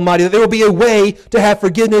God Almighty, that there will be a way to have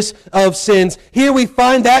forgiveness of sins. Here we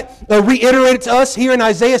find that reiterated to us here in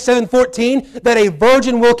Isaiah 7:14, that a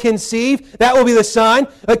virgin will conceive. That will be the sign.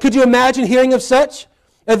 Could you imagine hearing of such?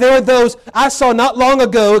 There are those I saw not long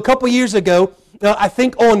ago, a couple years ago, I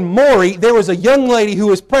think on Maury, there was a young lady who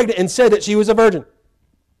was pregnant and said that she was a virgin.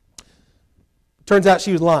 Turns out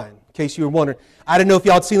she was lying. case you were wondering. I didn't know if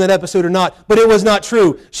y'all had seen that episode or not, but it was not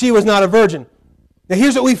true. She was not a virgin. Now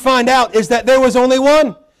here's what we find out is that there was only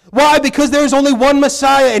one. Why? Because there is only one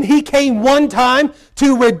Messiah, and He came one time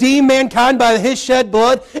to redeem mankind by His shed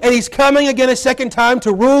blood, and He's coming again a second time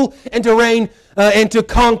to rule and to reign and to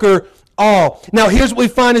conquer all. Now here's what we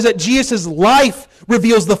find is that Jesus' life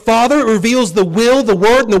reveals the Father, it reveals the will, the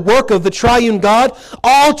word, and the work of the triune God.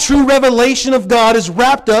 All true revelation of God is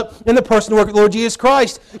wrapped up in the person and work of the Lord Jesus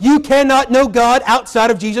Christ. You cannot know God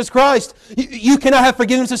outside of Jesus Christ. You cannot have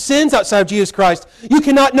forgiveness of sins outside of Jesus Christ. You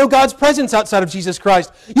cannot know God's presence outside of Jesus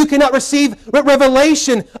Christ. You cannot receive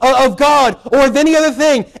revelation of God or of any other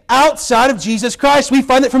thing outside of Jesus Christ. We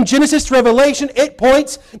find that from Genesis to Revelation, it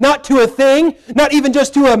points not to a thing, not even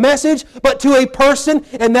just to a message, but to a person,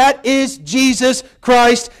 and that is Jesus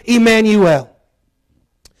Christ, Emmanuel.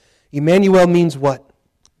 Emmanuel means what?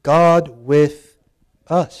 God with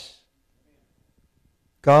us.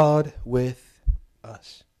 God with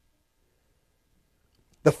us.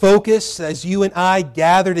 The focus as you and I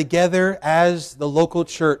gather together as the local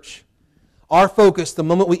church, our focus the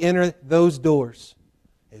moment we enter those doors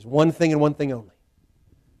is one thing and one thing only.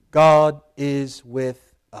 God is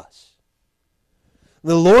with us.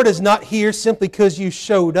 The Lord is not here simply because you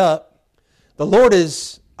showed up. The Lord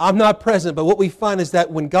is omnipresent, but what we find is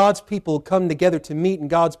that when God's people come together to meet in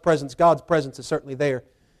God's presence is certainly there.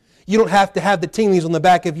 You don't have to have the tinglings on the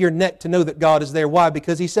back of your neck to know that God is there. Why?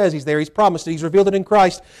 Because He says He's there. He's promised it. He's revealed it in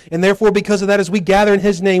Christ. And therefore, because of that, as we gather in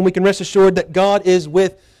His name, we can rest assured that God is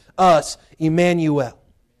with us. Emmanuel.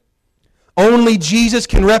 Only Jesus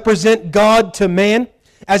can represent God to man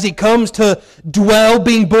as He comes to dwell,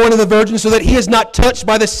 being born of the Virgin, so that He is not touched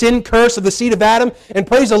by the sin curse of the seed of Adam. And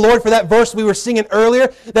praise the Lord for that verse we were singing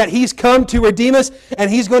earlier, that He's come to redeem us,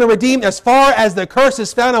 and He's going to redeem as far as the curse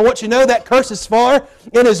is found. I want you to know that curse is far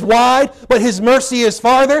and is wide, but His mercy is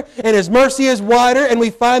farther, and His mercy is wider, and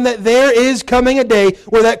we find that there is coming a day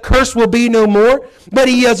where that curse will be no more. But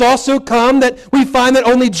He has also come that we find that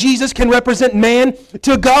only Jesus can represent man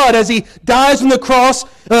to God as He dies on the cross,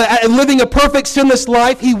 living a perfect sinless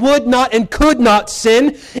life. He would not and could not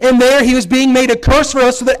sin. And there He was being made a curse for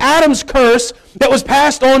us so that Adam's curse that was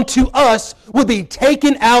passed on to us would be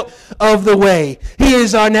taken out of the way. He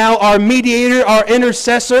is now our mediator, our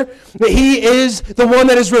intercessor. He is the one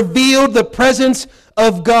that has revealed the presence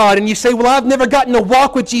of God. And you say, well, I've never gotten to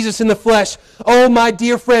walk with Jesus in the flesh. Oh, my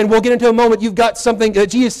dear friend, we'll get into a moment. You've got something that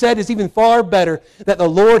Jesus said is even far better, that the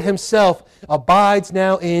Lord Himself abides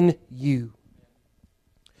now in you.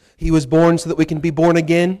 He was born so that we can be born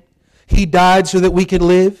again. He died so that we could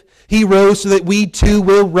live. He rose so that we too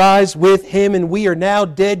will rise with Him, and we are now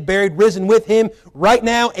dead, buried, risen with Him right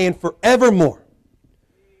now and forevermore.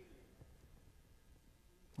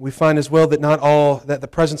 We find as well that not all that the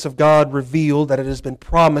presence of God revealed, that it has been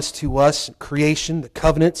promised to us, creation, the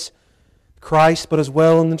covenants, Christ, but as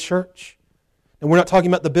well in the church. And we're not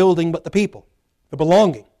talking about the building, but the people, the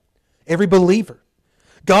belonging, every believer.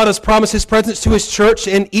 God has promised His presence to His church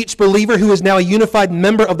and each believer who is now a unified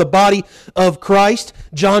member of the body of Christ.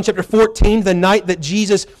 John chapter 14, the night that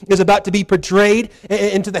Jesus is about to be betrayed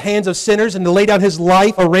into the hands of sinners and to lay down His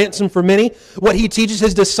life a ransom for many. What He teaches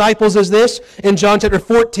His disciples is this in John chapter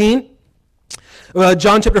 14.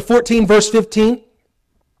 John chapter 14, verse 15. It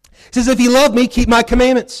says, if you love me, keep my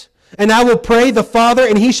commandments. And I will pray the Father,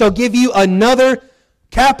 and He shall give you another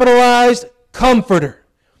capitalized Comforter.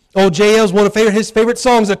 Old J.L.'s one of his favorite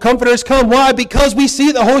songs, The Comforter has come. Why? Because we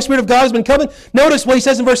see the Holy Spirit of God has been coming. Notice what He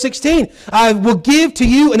says in verse 16. I will give to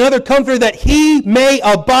you another Comforter that He may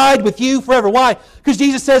abide with you forever. Why? Because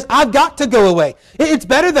Jesus says, I've got to go away. It's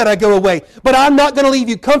better that I go away. But I'm not going to leave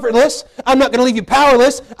you comfortless. I'm not going to leave you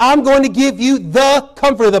powerless. I'm going to give you the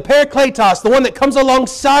Comforter, the Parakletos, the one that comes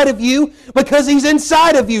alongside of you because He's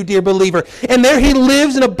inside of you, dear believer. And there He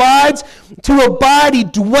lives and abides to abide. He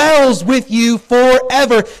dwells with you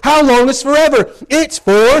forever. How long is forever? It's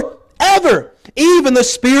forever. Even the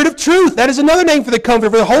Spirit of truth. That is another name for the Comforter,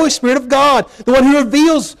 for the Holy Spirit of God, the one who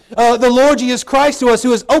reveals the Lord Jesus Christ to us,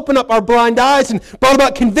 who has opened up our blind eyes and brought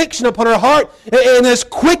about conviction upon our heart and has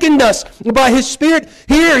quickened us by His Spirit.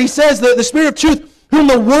 Here He says the Spirit of truth, whom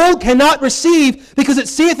the world cannot receive because it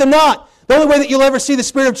seeth Him not. The only way that you'll ever see the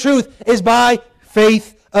Spirit of truth is by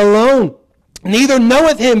faith alone. Neither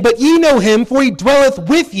knoweth Him, but ye know Him, for He dwelleth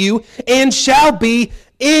with you and shall be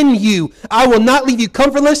in you. I will not leave you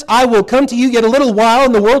comfortless. I will come to you yet a little while,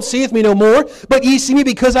 and the world seeth me no more. But ye see me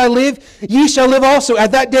because I live. Ye shall live also.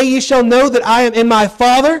 At that day ye shall know that I am in my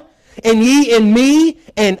Father, and ye in me,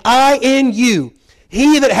 and I in you.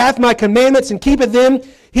 He that hath my commandments and keepeth them,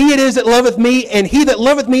 he it is that loveth me, and he that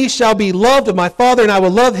loveth me shall be loved of my Father, and I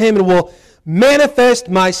will love him, and will manifest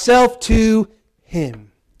myself to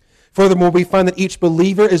him. Furthermore, we find that each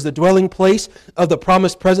believer is the dwelling place of the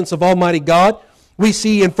promised presence of Almighty God. We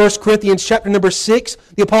see in 1 Corinthians chapter number 6,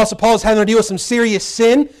 the Apostle Paul is having to deal with some serious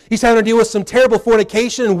sin. He's having to deal with some terrible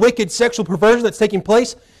fornication and wicked sexual perversion that's taking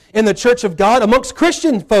place in the church of God, amongst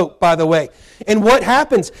Christian folk, by the way. And what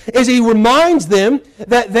happens is he reminds them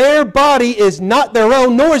that their body is not their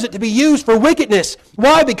own, nor is it to be used for wickedness.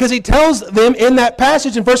 Why? Because he tells them in that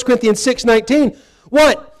passage in 1 Corinthians 6:19,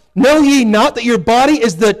 what? Know ye not that your body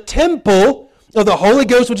is the temple of the Holy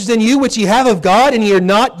Ghost which is in you, which ye have of God, and ye are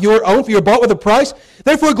not your own, for you are bought with a price?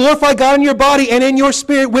 Therefore glorify God in your body and in your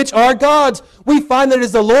spirit, which are God's. We find that it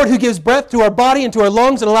is the Lord who gives breath to our body and to our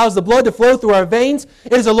lungs and allows the blood to flow through our veins.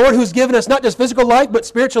 It is the Lord who has given us not just physical life, but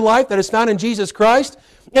spiritual life that is found in Jesus Christ.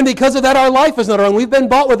 And because of that, our life is not our own. We've been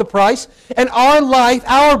bought with a price, and our life,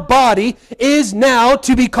 our body, is now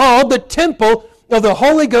to be called the temple of the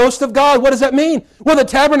Holy Ghost of God. What does that mean? Well, the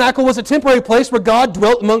tabernacle was a temporary place where God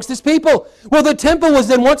dwelt amongst his people. Well, the temple was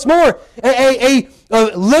then once more a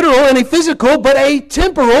literal and a physical, but a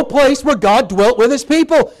temporal place where God dwelt with his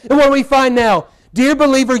people. And what do we find now? Dear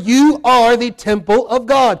believer, you are the temple of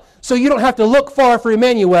God. So you don't have to look far for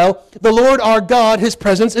Emmanuel. The Lord our God, his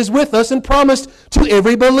presence is with us and promised to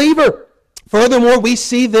every believer. Furthermore, we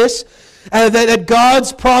see this, that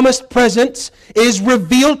God's promised presence is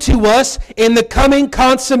revealed to us in the coming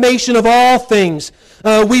consummation of all things.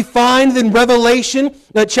 We find in Revelation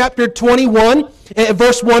chapter 21,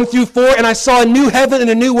 verse 1 through 4, and I saw a new heaven and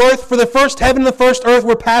a new earth, for the first heaven and the first earth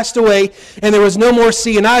were passed away, and there was no more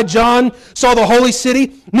sea. And I, John, saw the holy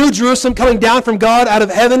city, New Jerusalem, coming down from God out of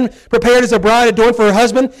heaven, prepared as a bride adorned for her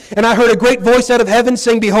husband. And I heard a great voice out of heaven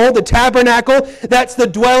saying, Behold, the tabernacle, that's the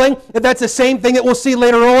dwelling, that's the same thing that we'll see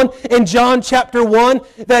later on in John chapter 1,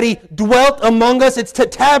 that he dwelt among us. It's to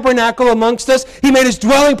tabernacle amongst us. He made his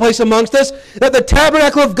dwelling place amongst us, that the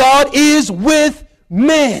tabernacle of God is with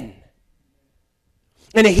men.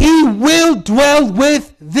 And he will dwell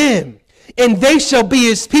with them, and they shall be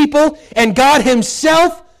his people, and God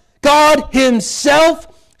himself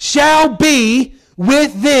shall be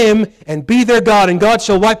with them and be their God. And God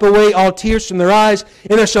shall wipe away all tears from their eyes,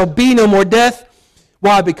 and there shall be no more death.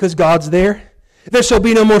 Why? Because God's there. There shall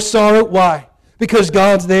be no more sorrow. Why? Because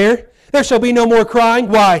God's there. There shall be no more crying.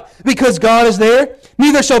 Why? Because God is there.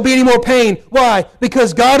 Neither shall be any more pain. Why?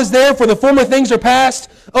 Because God is there, for the former things are passed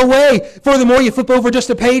away. Furthermore, you flip over just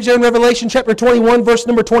a page there in Revelation chapter 21, verse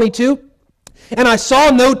number 22. And I saw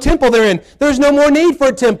no temple therein. There's no more need for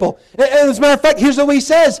a temple. And as a matter of fact, here's what he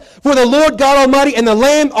says. For the Lord God Almighty and the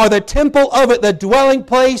Lamb are the temple of it, the dwelling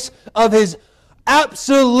place of his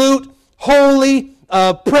absolute holy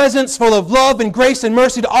presence, full of love and grace and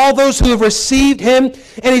mercy to all those who have received him.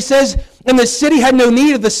 And he says, and the city had no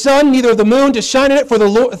need of the sun, neither of the moon to shine in it, for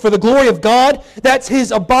the glory of God. That's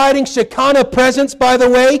his abiding Shekinah presence, by the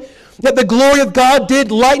way. That the glory of God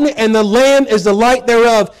did lighten it, and the Lamb is the light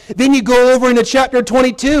thereof. Then you go over into chapter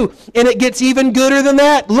 22, and it gets even gooder than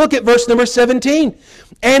that. Look at verse number 17.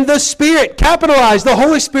 And the Spirit, capitalized, the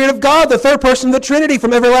Holy Spirit of God, the third person of the Trinity,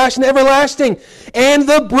 from everlasting to everlasting. And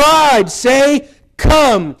the bride say,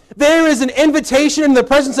 Come. There is an invitation in the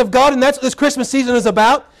presence of God, and that's what this Christmas season is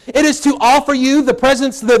about. It is to offer you the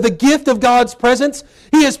presence, the gift of God's presence.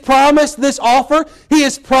 He has promised this offer. He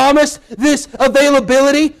has promised this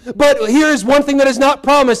availability. But here is one thing that is not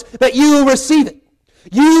promised, that you will receive it.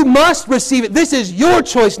 You must receive it. This is your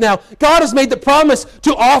choice now. God has made the promise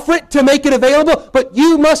to offer it, to make it available, but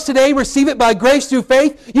you must today receive it by grace through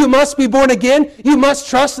faith. You must be born again. You must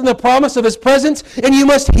trust in the promise of his presence, and you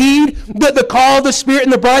must heed the call of the Spirit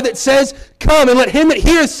and the bride that says, Come, and let him that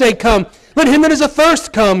heareth say, Come. Let him that is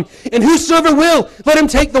athirst come, and whosoever will, let him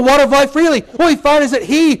take the water of life freely. What we find is that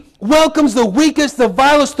he welcomes the weakest, the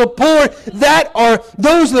vilest, the poor.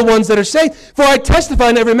 Those are the ones that are saved. For I testify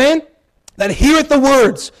unto every man that heareth the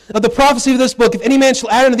words of the prophecy of this book. If any man shall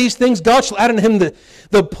add unto these things, God shall add unto him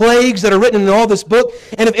the plagues that are written in all this book.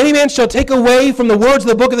 And if any man shall take away from the words of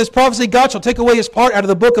the book of this prophecy, God shall take away his part out of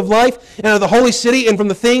the book of life, and out of the holy city, and from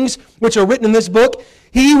the things which are written in this book.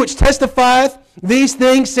 He which testifieth these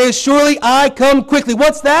things says, Surely I come quickly.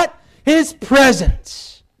 What's that? His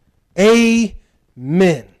presence.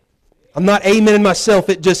 Amen. I'm not amening myself.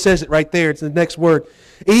 It just says it right there. It's the next word.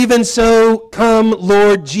 Even so, come,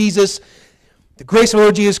 Lord Jesus. The grace of our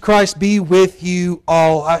Lord Jesus Christ be with you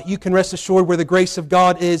all. You can rest assured where the grace of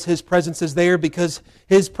God is, his presence is there, because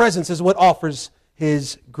his presence is what offers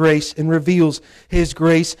his grace and reveals his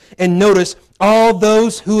grace. And notice, all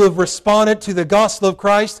those who have responded to the gospel of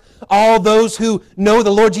Christ, all those who know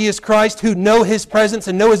the Lord Jesus Christ, who know his presence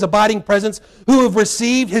and know his abiding presence, who have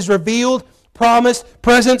received his revealed promised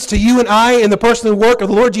presence to you and I in the person and work of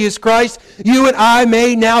the Lord Jesus Christ, you and I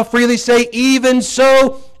may now freely say, even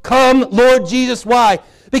so, come, Lord Jesus. Why?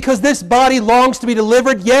 Because this body longs to be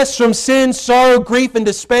delivered, yes, from sin, sorrow, grief, and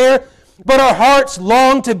despair, but our hearts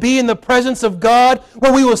long to be in the presence of God,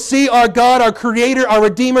 where we will see our God, our Creator, our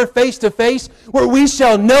Redeemer face to face, where we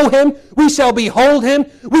shall know Him, we shall behold Him,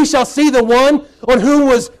 we shall see the one on whom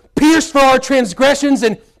was pierced for our transgressions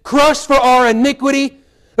and crushed for our iniquity.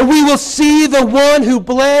 And we will see the one who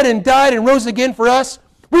bled and died and rose again for us.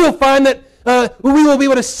 We will find that we will be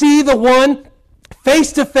able to see the one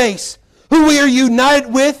face to face, who we are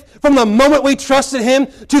united with from the moment we trusted Him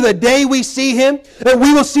to the day we see Him. And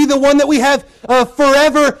we will see the one that we have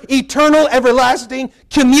forever, eternal, everlasting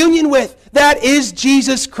communion with. That is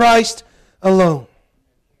Jesus Christ alone.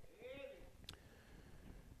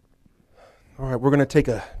 All right, we're going to take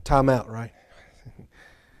a time out, right?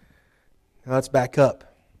 Now let's back up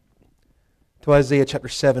to Isaiah chapter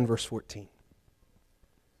 7, verse 14.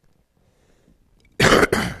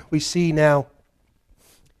 We see now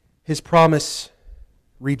His promise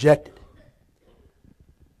rejected.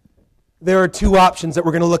 There are two options that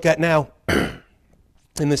we're going to look at now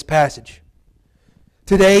in this passage.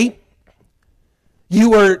 Today,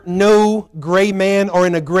 you are no gray man or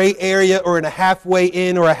in a gray area or in a halfway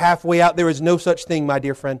in or a halfway out. There is no such thing, my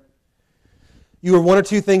dear friend. You are one or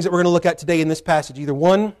two things that we're going to look at today in this passage. Either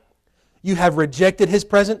one, you have rejected His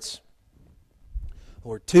presence,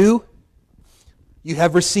 or two, you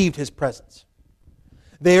have received His presence.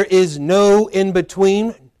 There is no in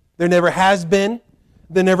between. There never has been.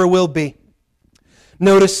 There never will be.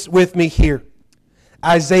 Notice with me here,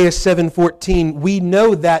 Isaiah 7:14. We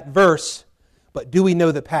know that verse, but do we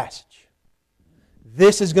know the passage?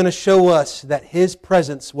 This is going to show us that His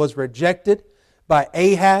presence was rejected by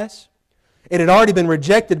Ahaz. It had already been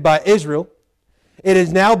rejected by Israel. It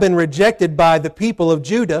has now been rejected by the people of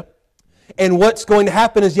Judah. And what's going to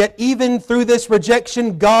happen is yet even through this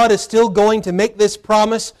rejection, God is still going to make this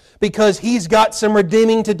promise because He's got some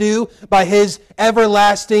redeeming to do by His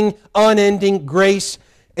everlasting, unending grace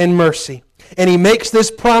and mercy. And He makes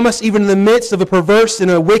this promise even in the midst of a perverse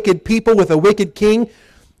and a wicked people with a wicked king.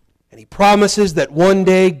 And He promises that one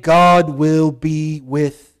day God will be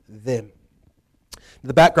with them.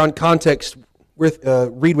 The background context,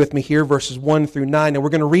 read with me here, verses 1 through 9. And we're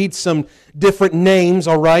going to read some different names,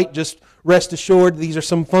 all right? Just rest assured, these are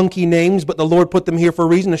some funky names, but the Lord put them here for a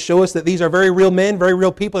reason to show us that these are very real men, very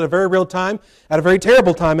real people at a very real time, at a very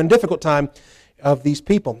terrible time and difficult time of these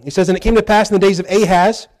people. He says, and it came to pass in the days of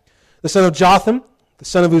Ahaz, the son of Jotham, the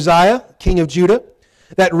son of Uzziah, king of Judah,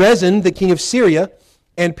 that Rezin, the king of Syria,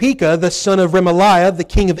 and Pekah, the son of Remaliah, the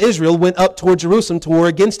king of Israel, went up toward Jerusalem to war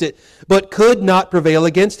against it, but could not prevail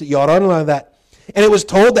against it. You ought to underline that. And it was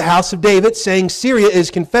told the house of David, saying, Syria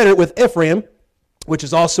is confederate with Ephraim, which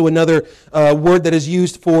is also another word that is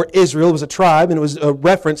used for Israel. It was a tribe, and it was a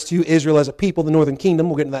reference to Israel as a people, the northern kingdom.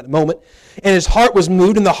 We'll get into that in a moment. And his heart was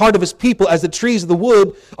moved, and the heart of his people, as the trees of the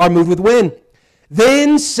wood are moved with wind.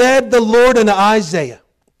 Then said the Lord unto Isaiah,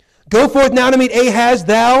 Go forth now to meet Ahaz,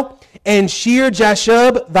 thou, and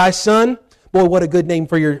Shear-Jashub, thy son. Boy, what a good name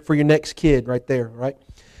for your next kid right there, right?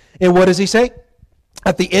 And what does he say?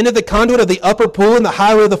 At the end of the conduit of the upper pool in the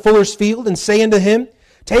highway of the fuller's field, and say unto him,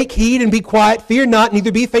 Take heed and be quiet, fear not,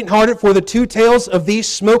 neither be faint-hearted, for the two tails of these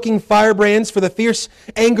smoking firebrands, for the fierce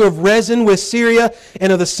anger of Rezin with Syria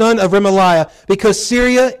and of the son of Remaliah. Because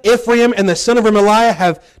Syria, Ephraim, and the son of Remaliah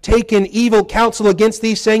have taken evil counsel against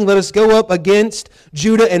thee, saying, Let us go up against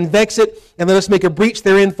Judah and vex it, and let us make a breach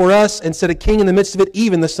therein for us, and set a king in the midst of it,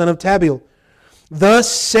 even the son of Tabiel. Thus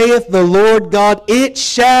saith the Lord God, It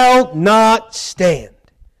shall not stand,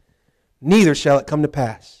 neither shall it come to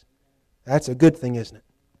pass. That's a good thing, isn't it?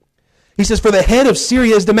 He says, For the head of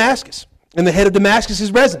Syria is Damascus, and the head of Damascus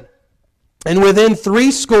is Rezin. And within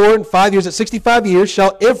 65 years, at 65 years,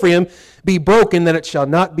 shall Ephraim be broken, that it shall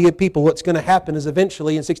not be a people. What's going to happen is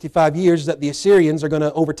eventually, in 65 years, is that the Assyrians are going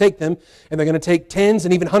to overtake them, and they're going to take tens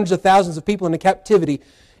and even hundreds of thousands of people into captivity.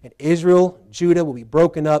 And Israel, Judah will be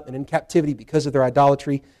broken up and in captivity because of their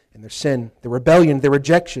idolatry and their sin, their rebellion, their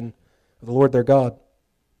rejection of the Lord their God.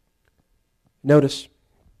 Notice,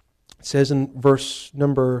 it says in verse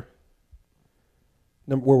number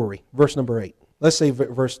where were we? Verse number 8. Let's go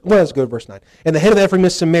to verse 9. And the head of Ephraim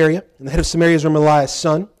is Samaria, and the head of Samaria is Remaliah's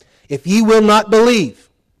son. If ye will not believe,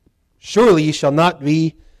 surely ye shall not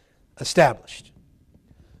be established.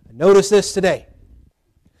 And notice this today.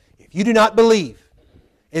 If you do not believe,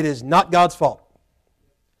 it is not God's fault.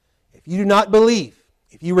 If you do not believe,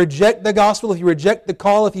 if you reject the gospel, if you reject the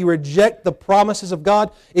call, if you reject the promises of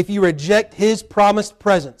God, if you reject His promised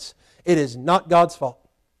presence, it is not God's fault.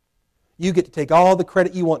 You get to take all the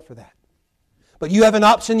credit you want for that. But you have an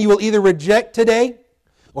option. You will either reject today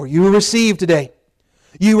or you will receive today.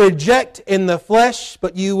 You reject in the flesh,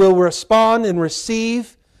 but you will respond and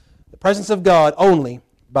receive the presence of God only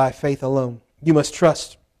by faith alone. You must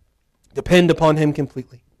trust. Depend upon Him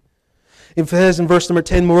completely. It says in verse number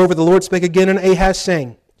 10, Moreover, the Lord spake again unto Ahaz,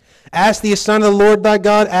 saying, Ask thee a sign of the Lord thy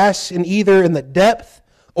God, ask in either in the depth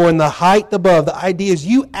or in the height above. The idea is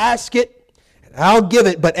you ask it, and I'll give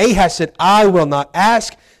it. But Ahaz said, I will not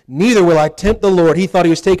ask, neither will I tempt the Lord. He thought he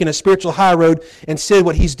was taking a spiritual high road, and said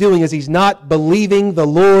what he's doing is he's not believing the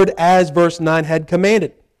Lord as verse 9 had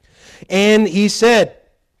commanded. And he said,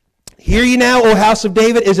 Hear ye now, O house of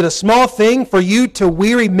David, is it a small thing for you to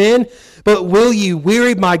weary men, but will ye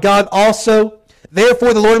weary my God also?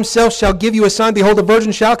 Therefore the Lord Himself shall give you a sign. Behold, a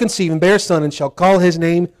virgin shall conceive and bear a son, and shall call his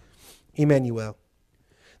name Emmanuel.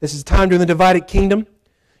 This is time during the divided kingdom.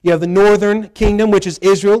 You have the northern kingdom, which is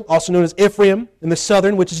Israel, also known as Ephraim, and the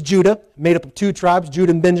southern, which is Judah, made up of two tribes,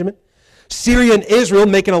 Judah and Benjamin. Syria and Israel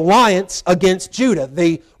make an alliance against Judah.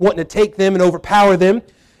 They want to take them and overpower them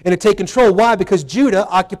and to take control. Why? Because Judah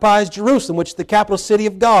occupies Jerusalem, which is the capital city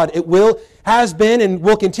of God. It has been and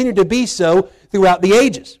will continue to be so throughout the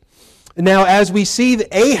ages. And now, as we see,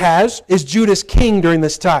 that Ahaz is Judah's king during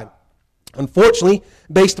this time. Unfortunately,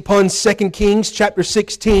 based upon 2 Kings chapter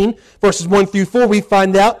 16, verses 1 through 4, we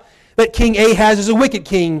find out that King Ahaz is a wicked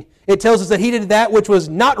king. It tells us that he did that which was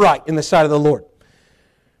not right in the sight of the Lord.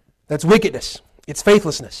 That's wickedness. It's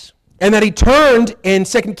faithlessness. And that he turned in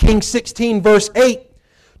 2 Kings 16, verse 8,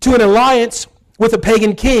 to an alliance with a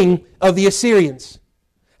pagan king of the Assyrians.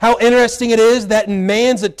 How interesting it is that in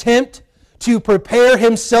man's attempt to prepare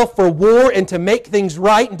himself for war and to make things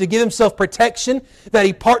right and to give himself protection, that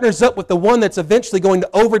he partners up with the one that's eventually going to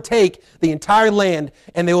overtake the entire land,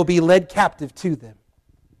 and they will be led captive to them.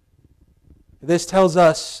 This tells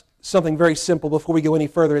us something very simple before we go any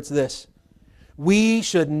further. It's this. We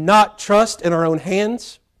should not trust in our own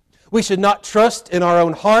hands. We should not trust in our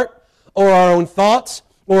own heart or our own thoughts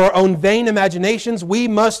or our own vain imaginations. We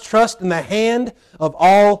must trust in the hand of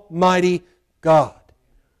Almighty God.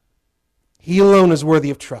 He alone is worthy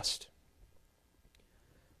of trust.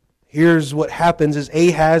 Here's what happens is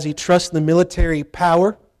Ahaz, he trusts in the military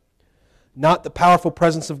power, not the powerful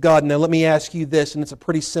presence of God. Now let me ask you this, and it's a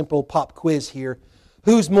pretty simple pop quiz here.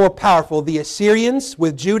 Who's more powerful, the Assyrians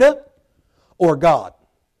with Judah or God?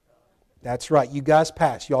 That's right, you guys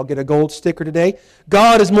pass. You all get a gold sticker today.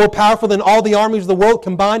 God is more powerful than all the armies of the world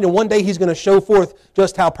combined, and one day He's going to show forth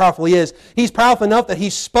just how powerful He is. He's powerful enough that He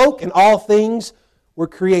spoke and all things were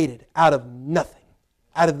created out of nothing,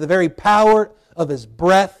 out of the very power of His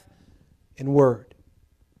breath and word.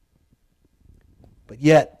 But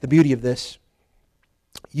yet, the beauty of this,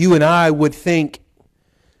 you and I would think,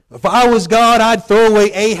 if I was God, I'd throw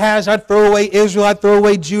away Ahaz, I'd throw away Israel, I'd throw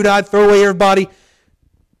away Judah, I'd throw away everybody,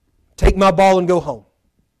 take my ball and go home.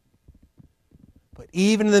 But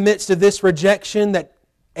even in the midst of this rejection that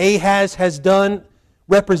Ahaz has done,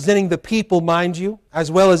 representing the people, mind you, as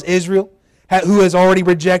well as Israel, who has already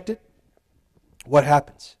rejected, what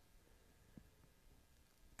happens?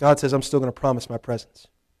 God says, I'm still going to promise my presence.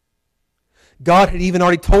 God had even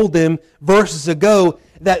already told them verses ago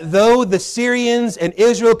that though the Syrians and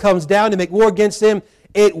Israel comes down to make war against them,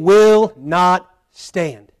 it will not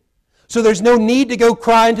stand. So there's no need to go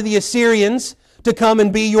crying to the Assyrians to come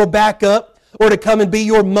and be your backup or to come and be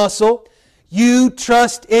your muscle. You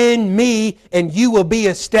trust in me and you will be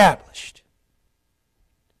established.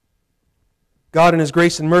 God in His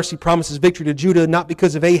grace and mercy promises victory to Judah not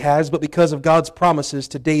because of Ahaz, but because of God's promises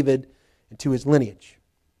to David and to his lineage.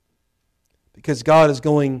 Because God is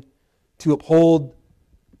going to uphold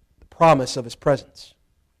the promise of His presence.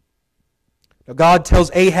 Now God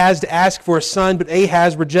tells Ahaz to ask for a son, but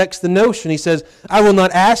Ahaz rejects the notion. He says, I will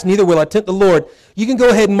not ask, neither will I tempt the Lord. You can go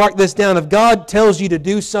ahead and mark this down. If God tells you to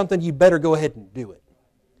do something, you better go ahead and do it.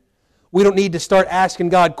 We don't need to start asking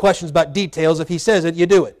God questions about details. If He says it, you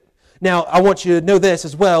do it. Now, I want you to know this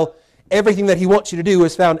as well. Everything that He wants you to do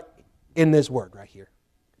is found in this Word right here.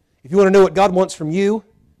 If you want to know what God wants from you,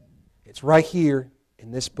 it's right here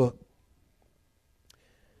in this book.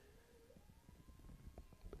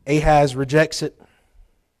 Ahaz rejects it.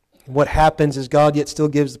 And what happens is God yet still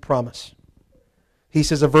gives the promise. He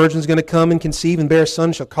says, a virgin is going to come and conceive and bear a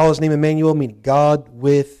son, shall call his name Emmanuel, meaning God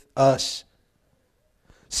with us.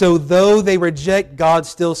 So though they reject, God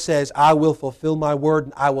still says, I will fulfill my word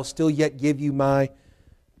and I will still yet give you my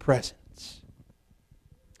presence.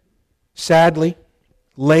 Sadly,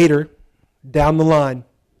 later, down the line,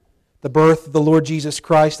 the birth of the Lord Jesus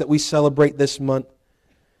Christ that we celebrate this month,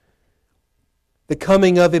 the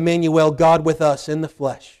coming of Emmanuel, God with us in the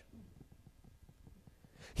flesh,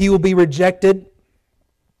 He will be rejected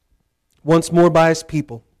once more by His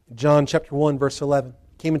people. John chapter 1, verse 11.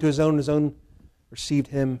 Came into His own received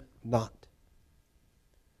Him not.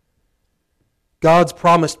 God's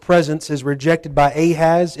promised presence is rejected by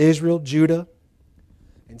Ahaz, Israel, Judah.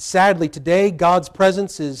 And sadly, today, God's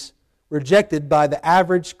presence is rejected by the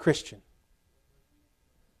average Christian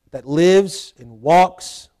that lives and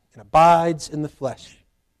walks and abides in the flesh.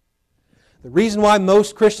 The reason why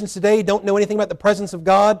most Christians today don't know anything about the presence of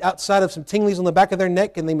God outside of some tinglies on the back of their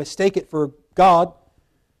neck and they mistake it for God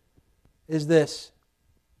is this.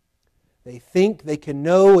 They think they can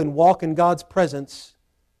know and walk in God's presence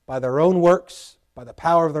by their own works, by the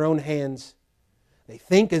power of their own hands. They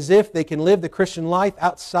think as if they can live the Christian life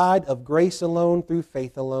outside of grace alone, through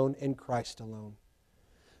faith alone, in Christ alone.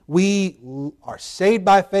 We are saved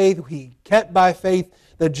by faith. We kept by faith.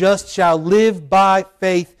 The just shall live by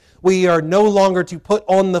faith. We are no longer to put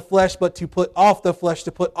on the flesh, but to put off the flesh,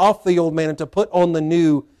 to put off the old man, and to put on the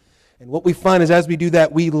new. And what we find is as we do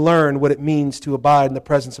that, we learn what it means to abide in the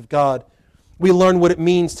presence of God. We learn what it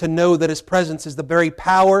means to know that His presence is the very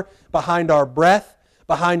power behind our breath,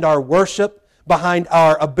 behind our worship, behind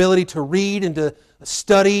our ability to read and to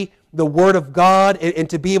study the Word of God and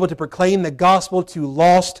to be able to proclaim the gospel to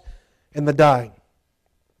lost and the dying.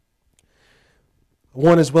 I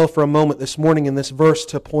want as well for a moment this morning in this verse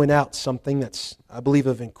to point out something that's, I believe,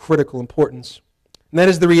 of critical importance. And that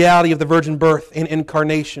is the reality of the virgin birth and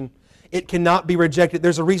incarnation. It cannot be rejected.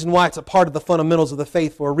 There's a reason why it's a part of the fundamentals of the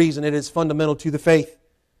faith for a reason. It is fundamental to the faith.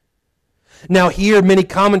 Now here, many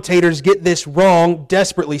commentators get this wrong,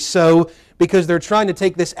 desperately so, because they're trying to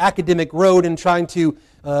take this academic road and trying to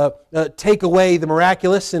take away the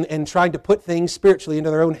miraculous and trying to put things spiritually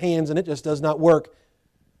into their own hands, and it just does not work.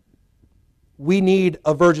 We need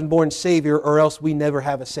a virgin-born Savior, or else we never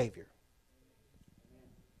have a Savior.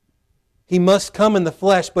 He must come in the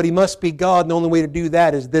flesh, but He must be God, and the only way to do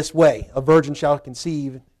that is this way. A virgin shall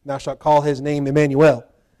conceive, and thou shalt call His name Emmanuel.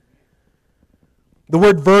 The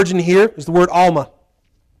word virgin here is the word alma.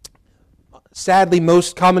 Sadly,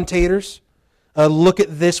 most commentators look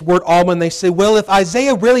at this word alma and they say, well, if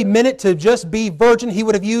Isaiah really meant it to just be virgin, he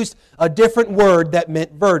would have used a different word that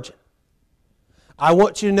meant virgin. I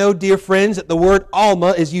want you to know, dear friends, that the word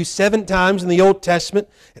alma is used 7 times in the Old Testament.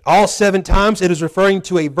 And all 7 times it is referring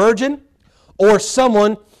to a virgin or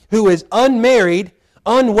someone who is unmarried,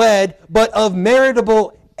 unwed, but of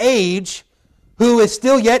marriageable age, who is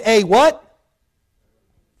still yet a what?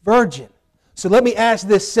 Virgin. So let me ask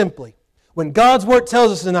this simply. When God's Word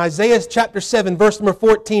tells us in Isaiah chapter 7, verse number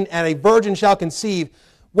 14, and a virgin shall conceive,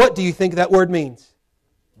 what do you think that word means?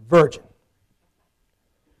 Virgin.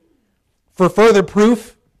 For further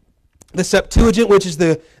proof, the Septuagint, which is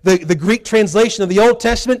the Greek translation of the Old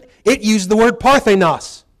Testament, it used the word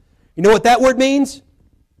parthenos. You know what that word means?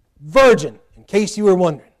 Virgin, in case you were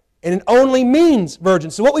wondering. And it only means virgin.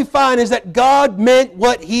 So what we find is that God meant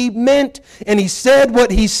what He meant, and He said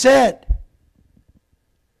what He said.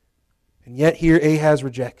 And yet here Ahaz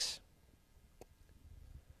rejects.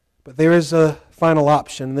 But there is a final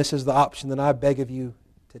option, and this is the option that I beg of you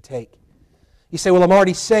to take. You say, well, I'm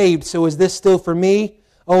already saved, so is this still for me?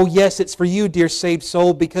 Oh, yes, it's for you, dear saved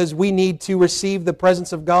soul, because we need to receive the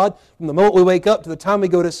presence of God from the moment we wake up to the time we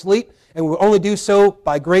go to sleep, and we'll only do so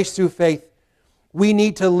by grace through faith. We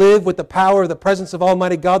need to live with the power of the presence of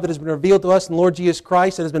Almighty God that has been revealed to us in the Lord Jesus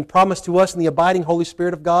Christ, that has been promised to us in the abiding Holy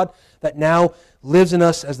Spirit of God, that now lives in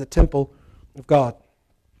us as the temple of God.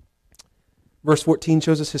 Verse 14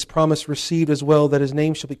 shows us His promise received as well, that His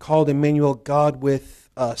name shall be called Emmanuel, God with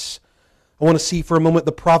us. I want to see for a moment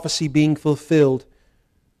the prophecy being fulfilled.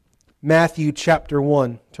 Matthew chapter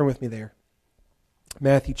 1. Turn with me there.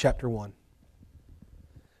 Matthew chapter 1.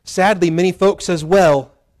 Sadly, many folks as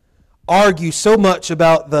well argue so much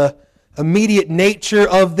about the immediate nature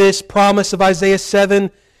of this promise of Isaiah 7,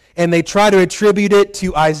 and they try to attribute it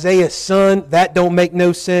to Isaiah's son. That don't make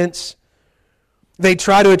no sense. They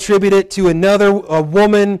try to attribute it to another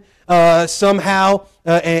woman somehow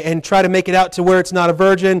and try to make it out to where it's not a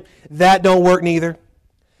virgin. That don't work neither.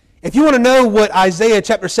 If you want to know what Isaiah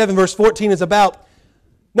chapter 7 verse 14 is about,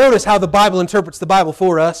 notice how the Bible interprets the Bible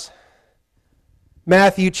for us.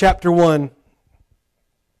 Matthew chapter 1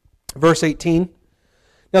 verse 18.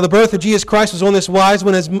 Now the birth of Jesus Christ was on this wise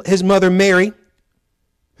when his mother Mary,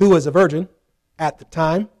 who was a virgin at the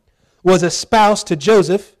time, was espoused to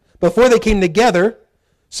Joseph before they came together.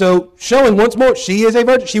 So showing once more she is a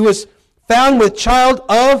virgin. She was found with child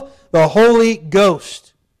of the Holy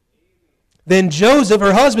Ghost. Then Joseph,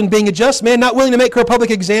 her husband, being a just man, not willing to make her a public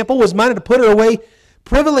example, was minded to put her away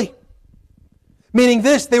privily. Meaning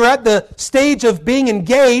this, they were at the stage of being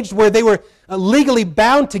engaged where they were legally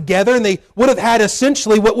bound together, and they would have had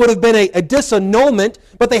essentially what would have been a disannulment,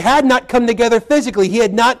 but they had not come together physically. He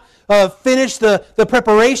had not finished the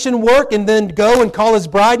preparation work and then go and call his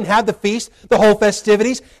bride and have the feast, the whole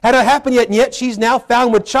festivities. Had not happened yet, and yet she's now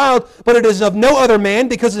found with child, but it is of no other man,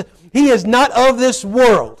 because he is not of this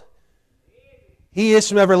world. He is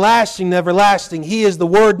from everlasting to everlasting. He is the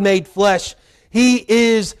Word made flesh. He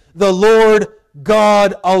is the Lord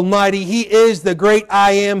God Almighty. He is the great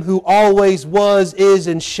I Am, who always was, is,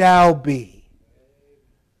 and shall be.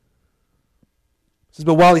 It says,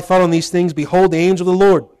 but while he thought on these things, behold, the angel of the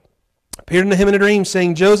Lord appeared unto him in a dream,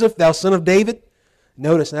 saying, Joseph, thou son of David.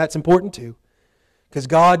 Notice, and that's important too, because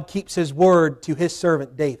God keeps His word to His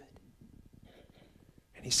servant David.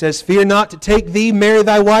 And He says, fear not to take thee, Mary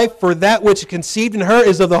thy wife, for that which is conceived in her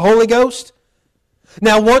is of the Holy Ghost.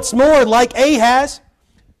 Now once more, like Ahaz,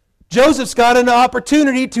 Joseph's got an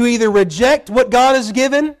opportunity to either reject what God has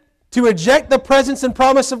given, to reject the presence and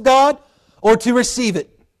promise of God, or to receive it.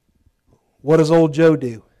 What does old Joe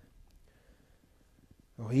do?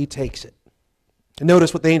 Well, he takes it. And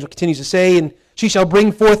notice what the angel continues to say, and she shall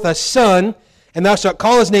bring forth a son, and thou shalt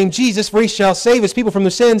call his name Jesus, for he shall save his people from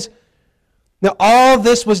their sins. Now all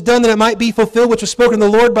this was done that it might be fulfilled, which was spoken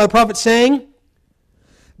of the Lord by the prophet, saying,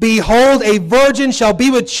 behold, a virgin shall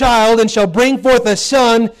be with child, and shall bring forth a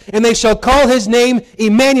son, and they shall call his name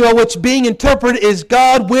Emmanuel, which being interpreted is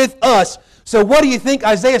God with us. So what do you think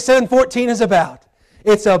Isaiah 7:14 is about?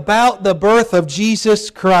 It's about the birth of Jesus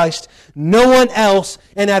Christ. No one else,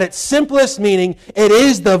 and at its simplest meaning, it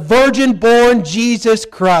is the virgin-born Jesus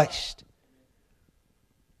Christ.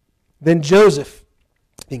 Then Joseph,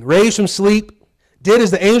 being raised from sleep, did as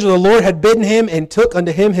the angel of the Lord had bidden him, and took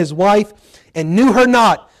unto him his wife, and knew her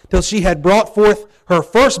not, till she had brought forth her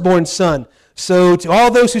firstborn son. So to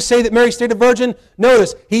all those who say that Mary stayed a virgin,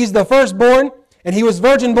 notice, he's the firstborn, and he was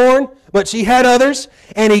virgin-born, but she had others,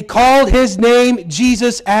 and he called his name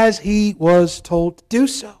Jesus, as he was told to do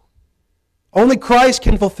so. Only Christ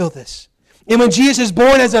can fulfill this. And when Jesus is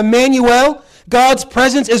born as Emmanuel, God's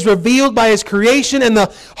presence is revealed by His creation, and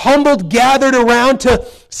the humbled gathered around to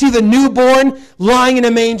see the newborn lying in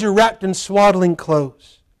a manger wrapped in swaddling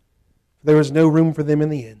clothes. There was no room for them in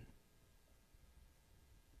the inn.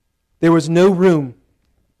 There was no room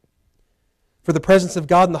for the presence of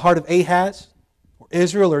God in the heart of Ahaz, or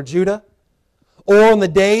Israel, or Judah, or on the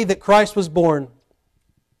day that Christ was born.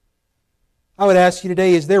 I would ask you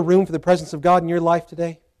today, is there room for the presence of God in your life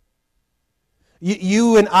today?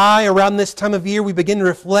 You and I, around this time of year, we begin to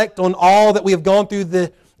reflect on all that we have gone through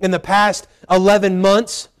in the past 11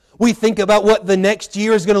 months. We think about what the next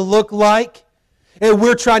year is going to look like. And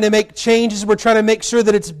we're trying to make changes. We're trying to make sure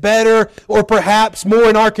that it's better, or perhaps more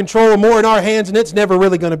in our control, or more in our hands, and it's never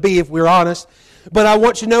really going to be, if we're honest. But I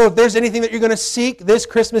want you to know, if there's anything that you're going to seek this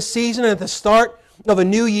Christmas season and at the start of a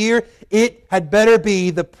new year, it had better be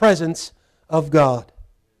the presence of God.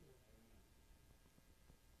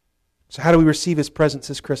 So how do we receive His presence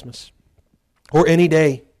this Christmas? Or any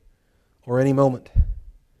day, or any moment?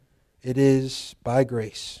 It is by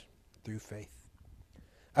grace, through faith.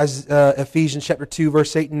 As Ephesians chapter 2,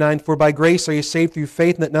 verse 8 and 9, for by grace are you saved through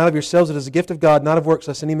faith, and that not of yourselves, it is a gift of God, not of works,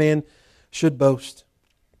 lest any man should boast.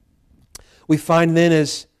 We find then,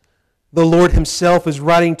 as the Lord Himself is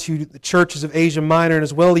writing to the churches of Asia Minor, and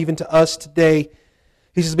as well even to us today,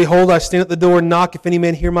 He says, behold, I stand at the door and knock. If any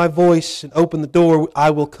man hear my voice and open the door, I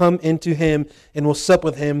will come into him and will sup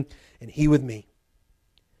with him, and he with me.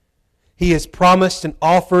 He has promised and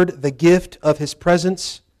offered the gift of His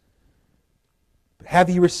presence. But have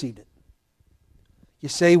you received it? You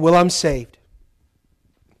say, well, I'm saved.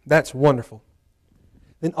 That's wonderful.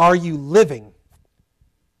 Then are you living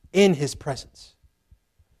in His presence?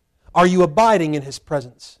 Are you abiding in His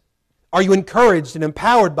presence? Are you encouraged and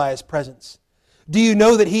empowered by His presence? Do you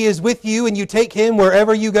know that He is with you and you take Him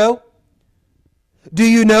wherever you go? Do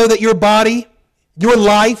you know that your body, your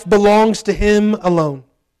life belongs to Him alone?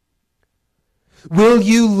 Will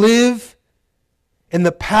you live in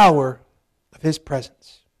the power of His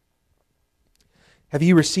presence? Have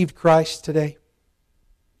you received Christ today?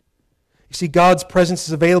 You see, God's presence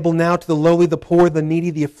is available now to the lowly, the poor, the needy,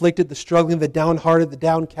 the afflicted, the struggling, the downhearted, the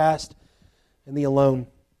downcast, and the alone.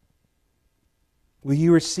 Will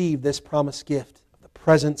you receive this promised gift of the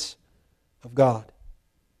presence of God?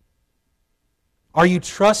 Are you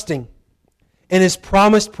trusting in His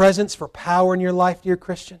promised presence for power in your life, dear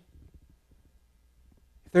Christian?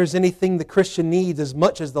 If there's anything the Christian needs as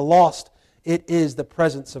much as the lost, it is the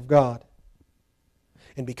presence of God.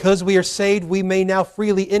 And because we are saved, we may now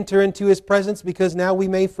freely enter into His presence, because now we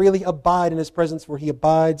may freely abide in His presence, where He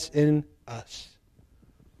abides in us.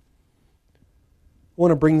 I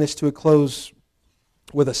want to bring this to a close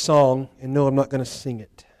with a song, and no, I'm not going to sing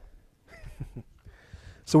it.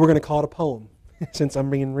 So we're going to call it a poem, since I'm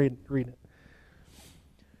reading it.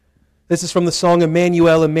 This is from the song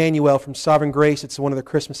Emmanuel, Emmanuel from Sovereign Grace. It's one of the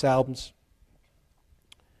Christmas albums.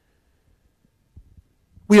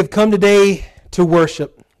 We have come today to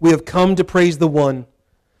worship. We have come to praise the one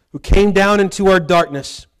who came down into our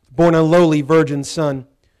darkness, born a lowly virgin son.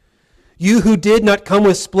 You who did not come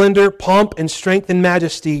with splendor, pomp, and strength and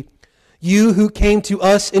majesty. You who came to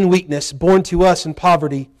us in weakness, born to us in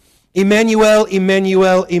poverty. Emmanuel,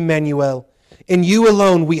 Emmanuel, Emmanuel. In you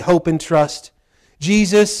alone we hope and trust.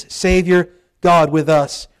 Jesus, Savior, God with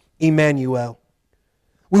us, Emmanuel.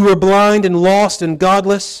 We were blind and lost and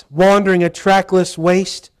godless, wandering a trackless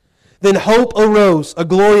waste. Then hope arose, a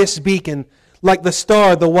glorious beacon, like the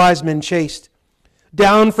star the wise men chased.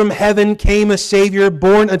 Down from heaven came a Savior,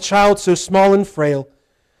 born a child so small and frail,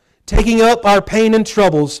 taking up our pain and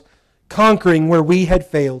troubles, conquering where we had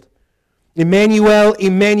failed. Emmanuel,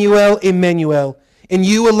 Emmanuel, Emmanuel. In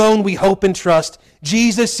you alone we hope and trust.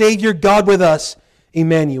 Jesus, Savior, God with us,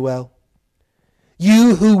 Emmanuel.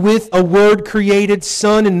 You who with a word created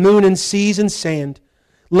sun and moon and seas and sand,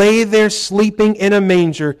 lay there sleeping in a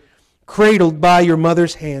manger, cradled by your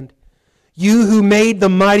mother's hand. You who made the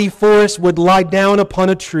mighty forest would lie down upon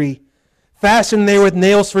a tree, fastened there with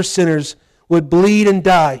nails for sinners, would bleed and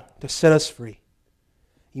die to set us free.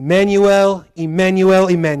 Emmanuel, Emmanuel,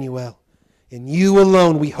 Emmanuel. In you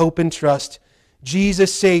alone we hope and trust.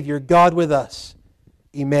 Jesus, Savior, God with us,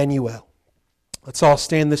 Emmanuel. Let's all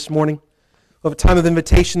stand this morning. We'll have a time of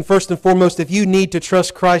invitation. First and foremost, if you need to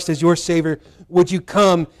trust Christ as your Savior, would you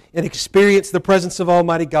come and experience the presence of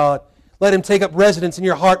Almighty God? Let Him take up residence in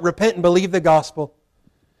your heart. Repent and believe the gospel.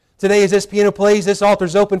 Today, as this piano plays, this altar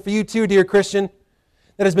is open for you too, dear Christian,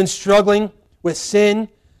 that has been struggling with sin,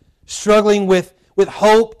 struggling with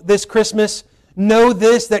hope this Christmas. Know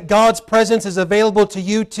this, that God's presence is available to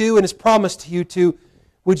you too and is promised to you too.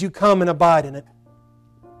 Would you come and abide in it?